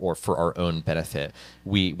or for our own benefit.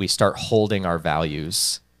 We start holding our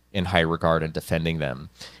values in high regard and defending them.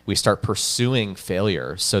 We start pursuing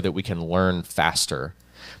failure so that we can learn faster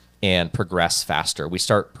and progress faster. We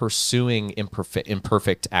start pursuing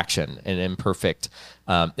imperfect action and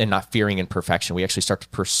and not fearing imperfection. We actually start to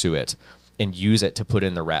pursue it and use it to put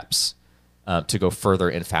in the reps to go further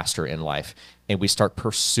and faster in life. And we start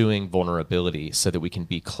pursuing vulnerability so that we can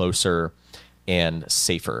be closer and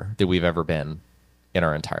safer than we've ever been in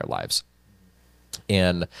our entire lives.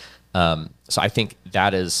 And so I think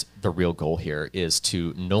that is the real goal here, is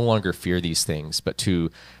to no longer fear these things, but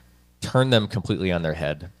to turn them completely on their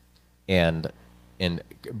head and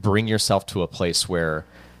bring yourself to a place where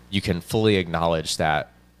you can fully acknowledge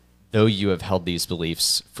that though you have held these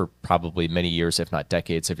beliefs for probably many years, if not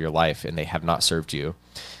decades of your life, and they have not served you,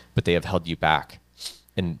 but they have held you back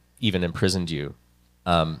and even imprisoned you,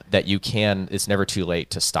 that it's never too late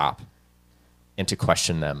to stop and to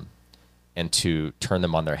question them and to turn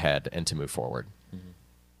them on their head and to move forward.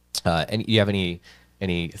 And you have any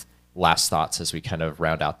last thoughts as we kind of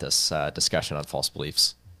round out this discussion on false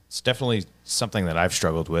beliefs? It's definitely something that I've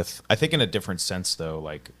struggled with. I think in a different sense, though,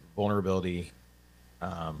 like vulnerability,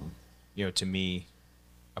 to me,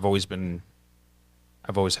 I've always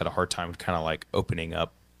had a hard time kind of like opening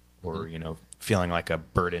up or, feeling like a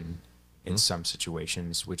burden in some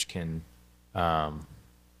situations, which can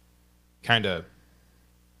kind of,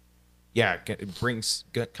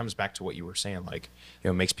 it comes back to what you were saying, like,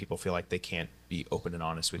 makes people feel like they can't be open and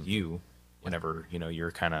honest with you whenever,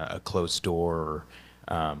 you're kind of a closed door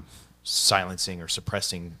or silencing or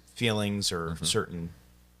suppressing feelings or certain,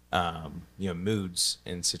 moods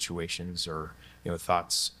in situations or,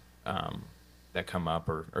 thoughts that come up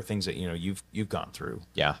or things that, you've gone through.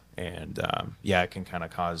 Yeah. And, it can kind of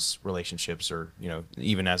cause relationships or,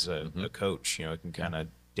 even as a coach, it can kind of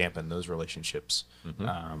dampen those relationships.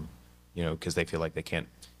 Because they feel like they can't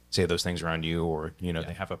say those things around you or,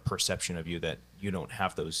 they have a perception of you that you don't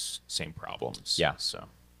have those same problems. Yeah. So,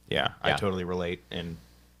 I totally relate. And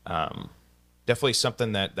definitely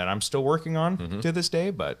something that I'm still working on to this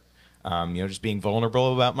day, but, just being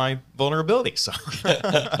vulnerable about my vulnerability. So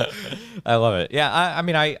I love it. Yeah.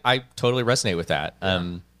 I totally resonate with that.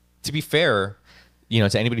 To be fair,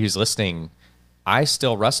 to anybody who's listening, I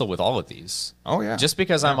still wrestle with all of these. Oh, yeah. Just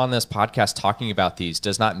because I'm on this podcast talking about these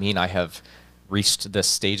does not mean I have reached this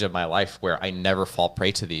stage of my life where I never fall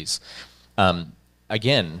prey to these.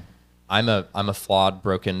 Again, I'm a flawed,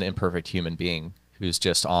 broken, imperfect human being who's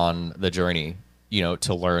just on the journey,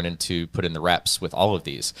 to learn and to put in the reps with all of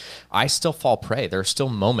these. I still fall prey. There are still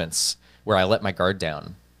moments where I let my guard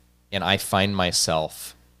down and I find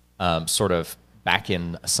myself sort of back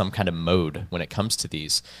in some kind of mode when it comes to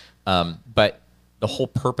these. But the whole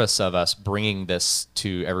purpose of us bringing this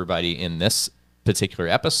to everybody in this particular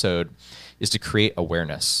episode is to create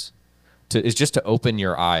awareness, is just to open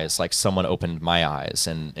your eyes like someone opened my eyes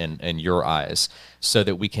and your eyes so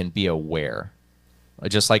that we can be aware.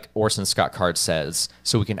 Just like Orson Scott Card says,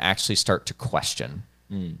 so we can actually start to question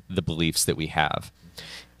the beliefs that we have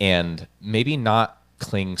and maybe not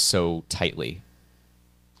cling so tightly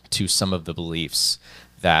to some of the beliefs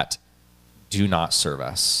that do not serve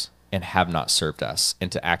us and have not served us,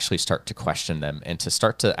 and to actually start to question them and to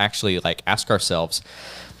start to actually like ask ourselves,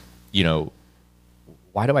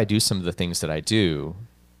 why do I do some of the things that I do?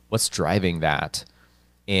 What's driving that?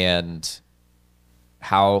 And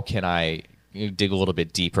how can I dig a little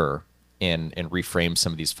bit deeper and reframe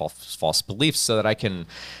some of these false beliefs so that I can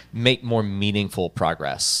make more meaningful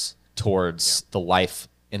progress towards the life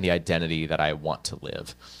and the identity that I want to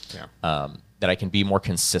live. That I can be more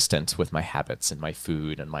consistent with my habits and my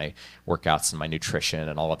food and my workouts and my nutrition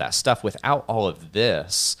and all of that stuff without all of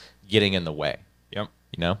this getting in the way. Yep.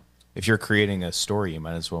 If If you're creating a story, you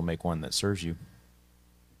might as well make one that serves you.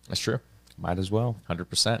 That's true. Might as well.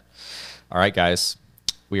 100%. All right, guys.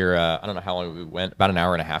 We're, I don't know how long we went, about an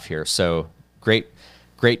hour and a half here. So great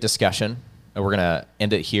discussion. And we're going to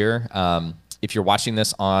end it here. If you're watching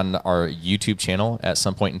this on our YouTube channel at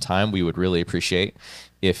some point in time, we would really appreciate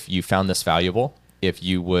if you found this valuable, if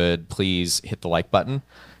you would please hit the like button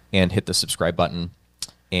and hit the subscribe button.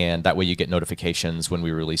 And that way you get notifications when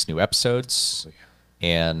we release new episodes.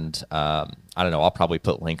 And I don't know, I'll probably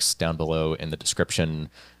put links down below in the description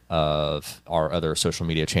of our other social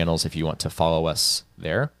media channels if you want to follow us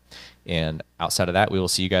there. And outside of that, we will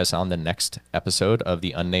see you guys on the next episode of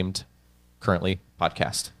the Unnamed Currently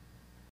podcast.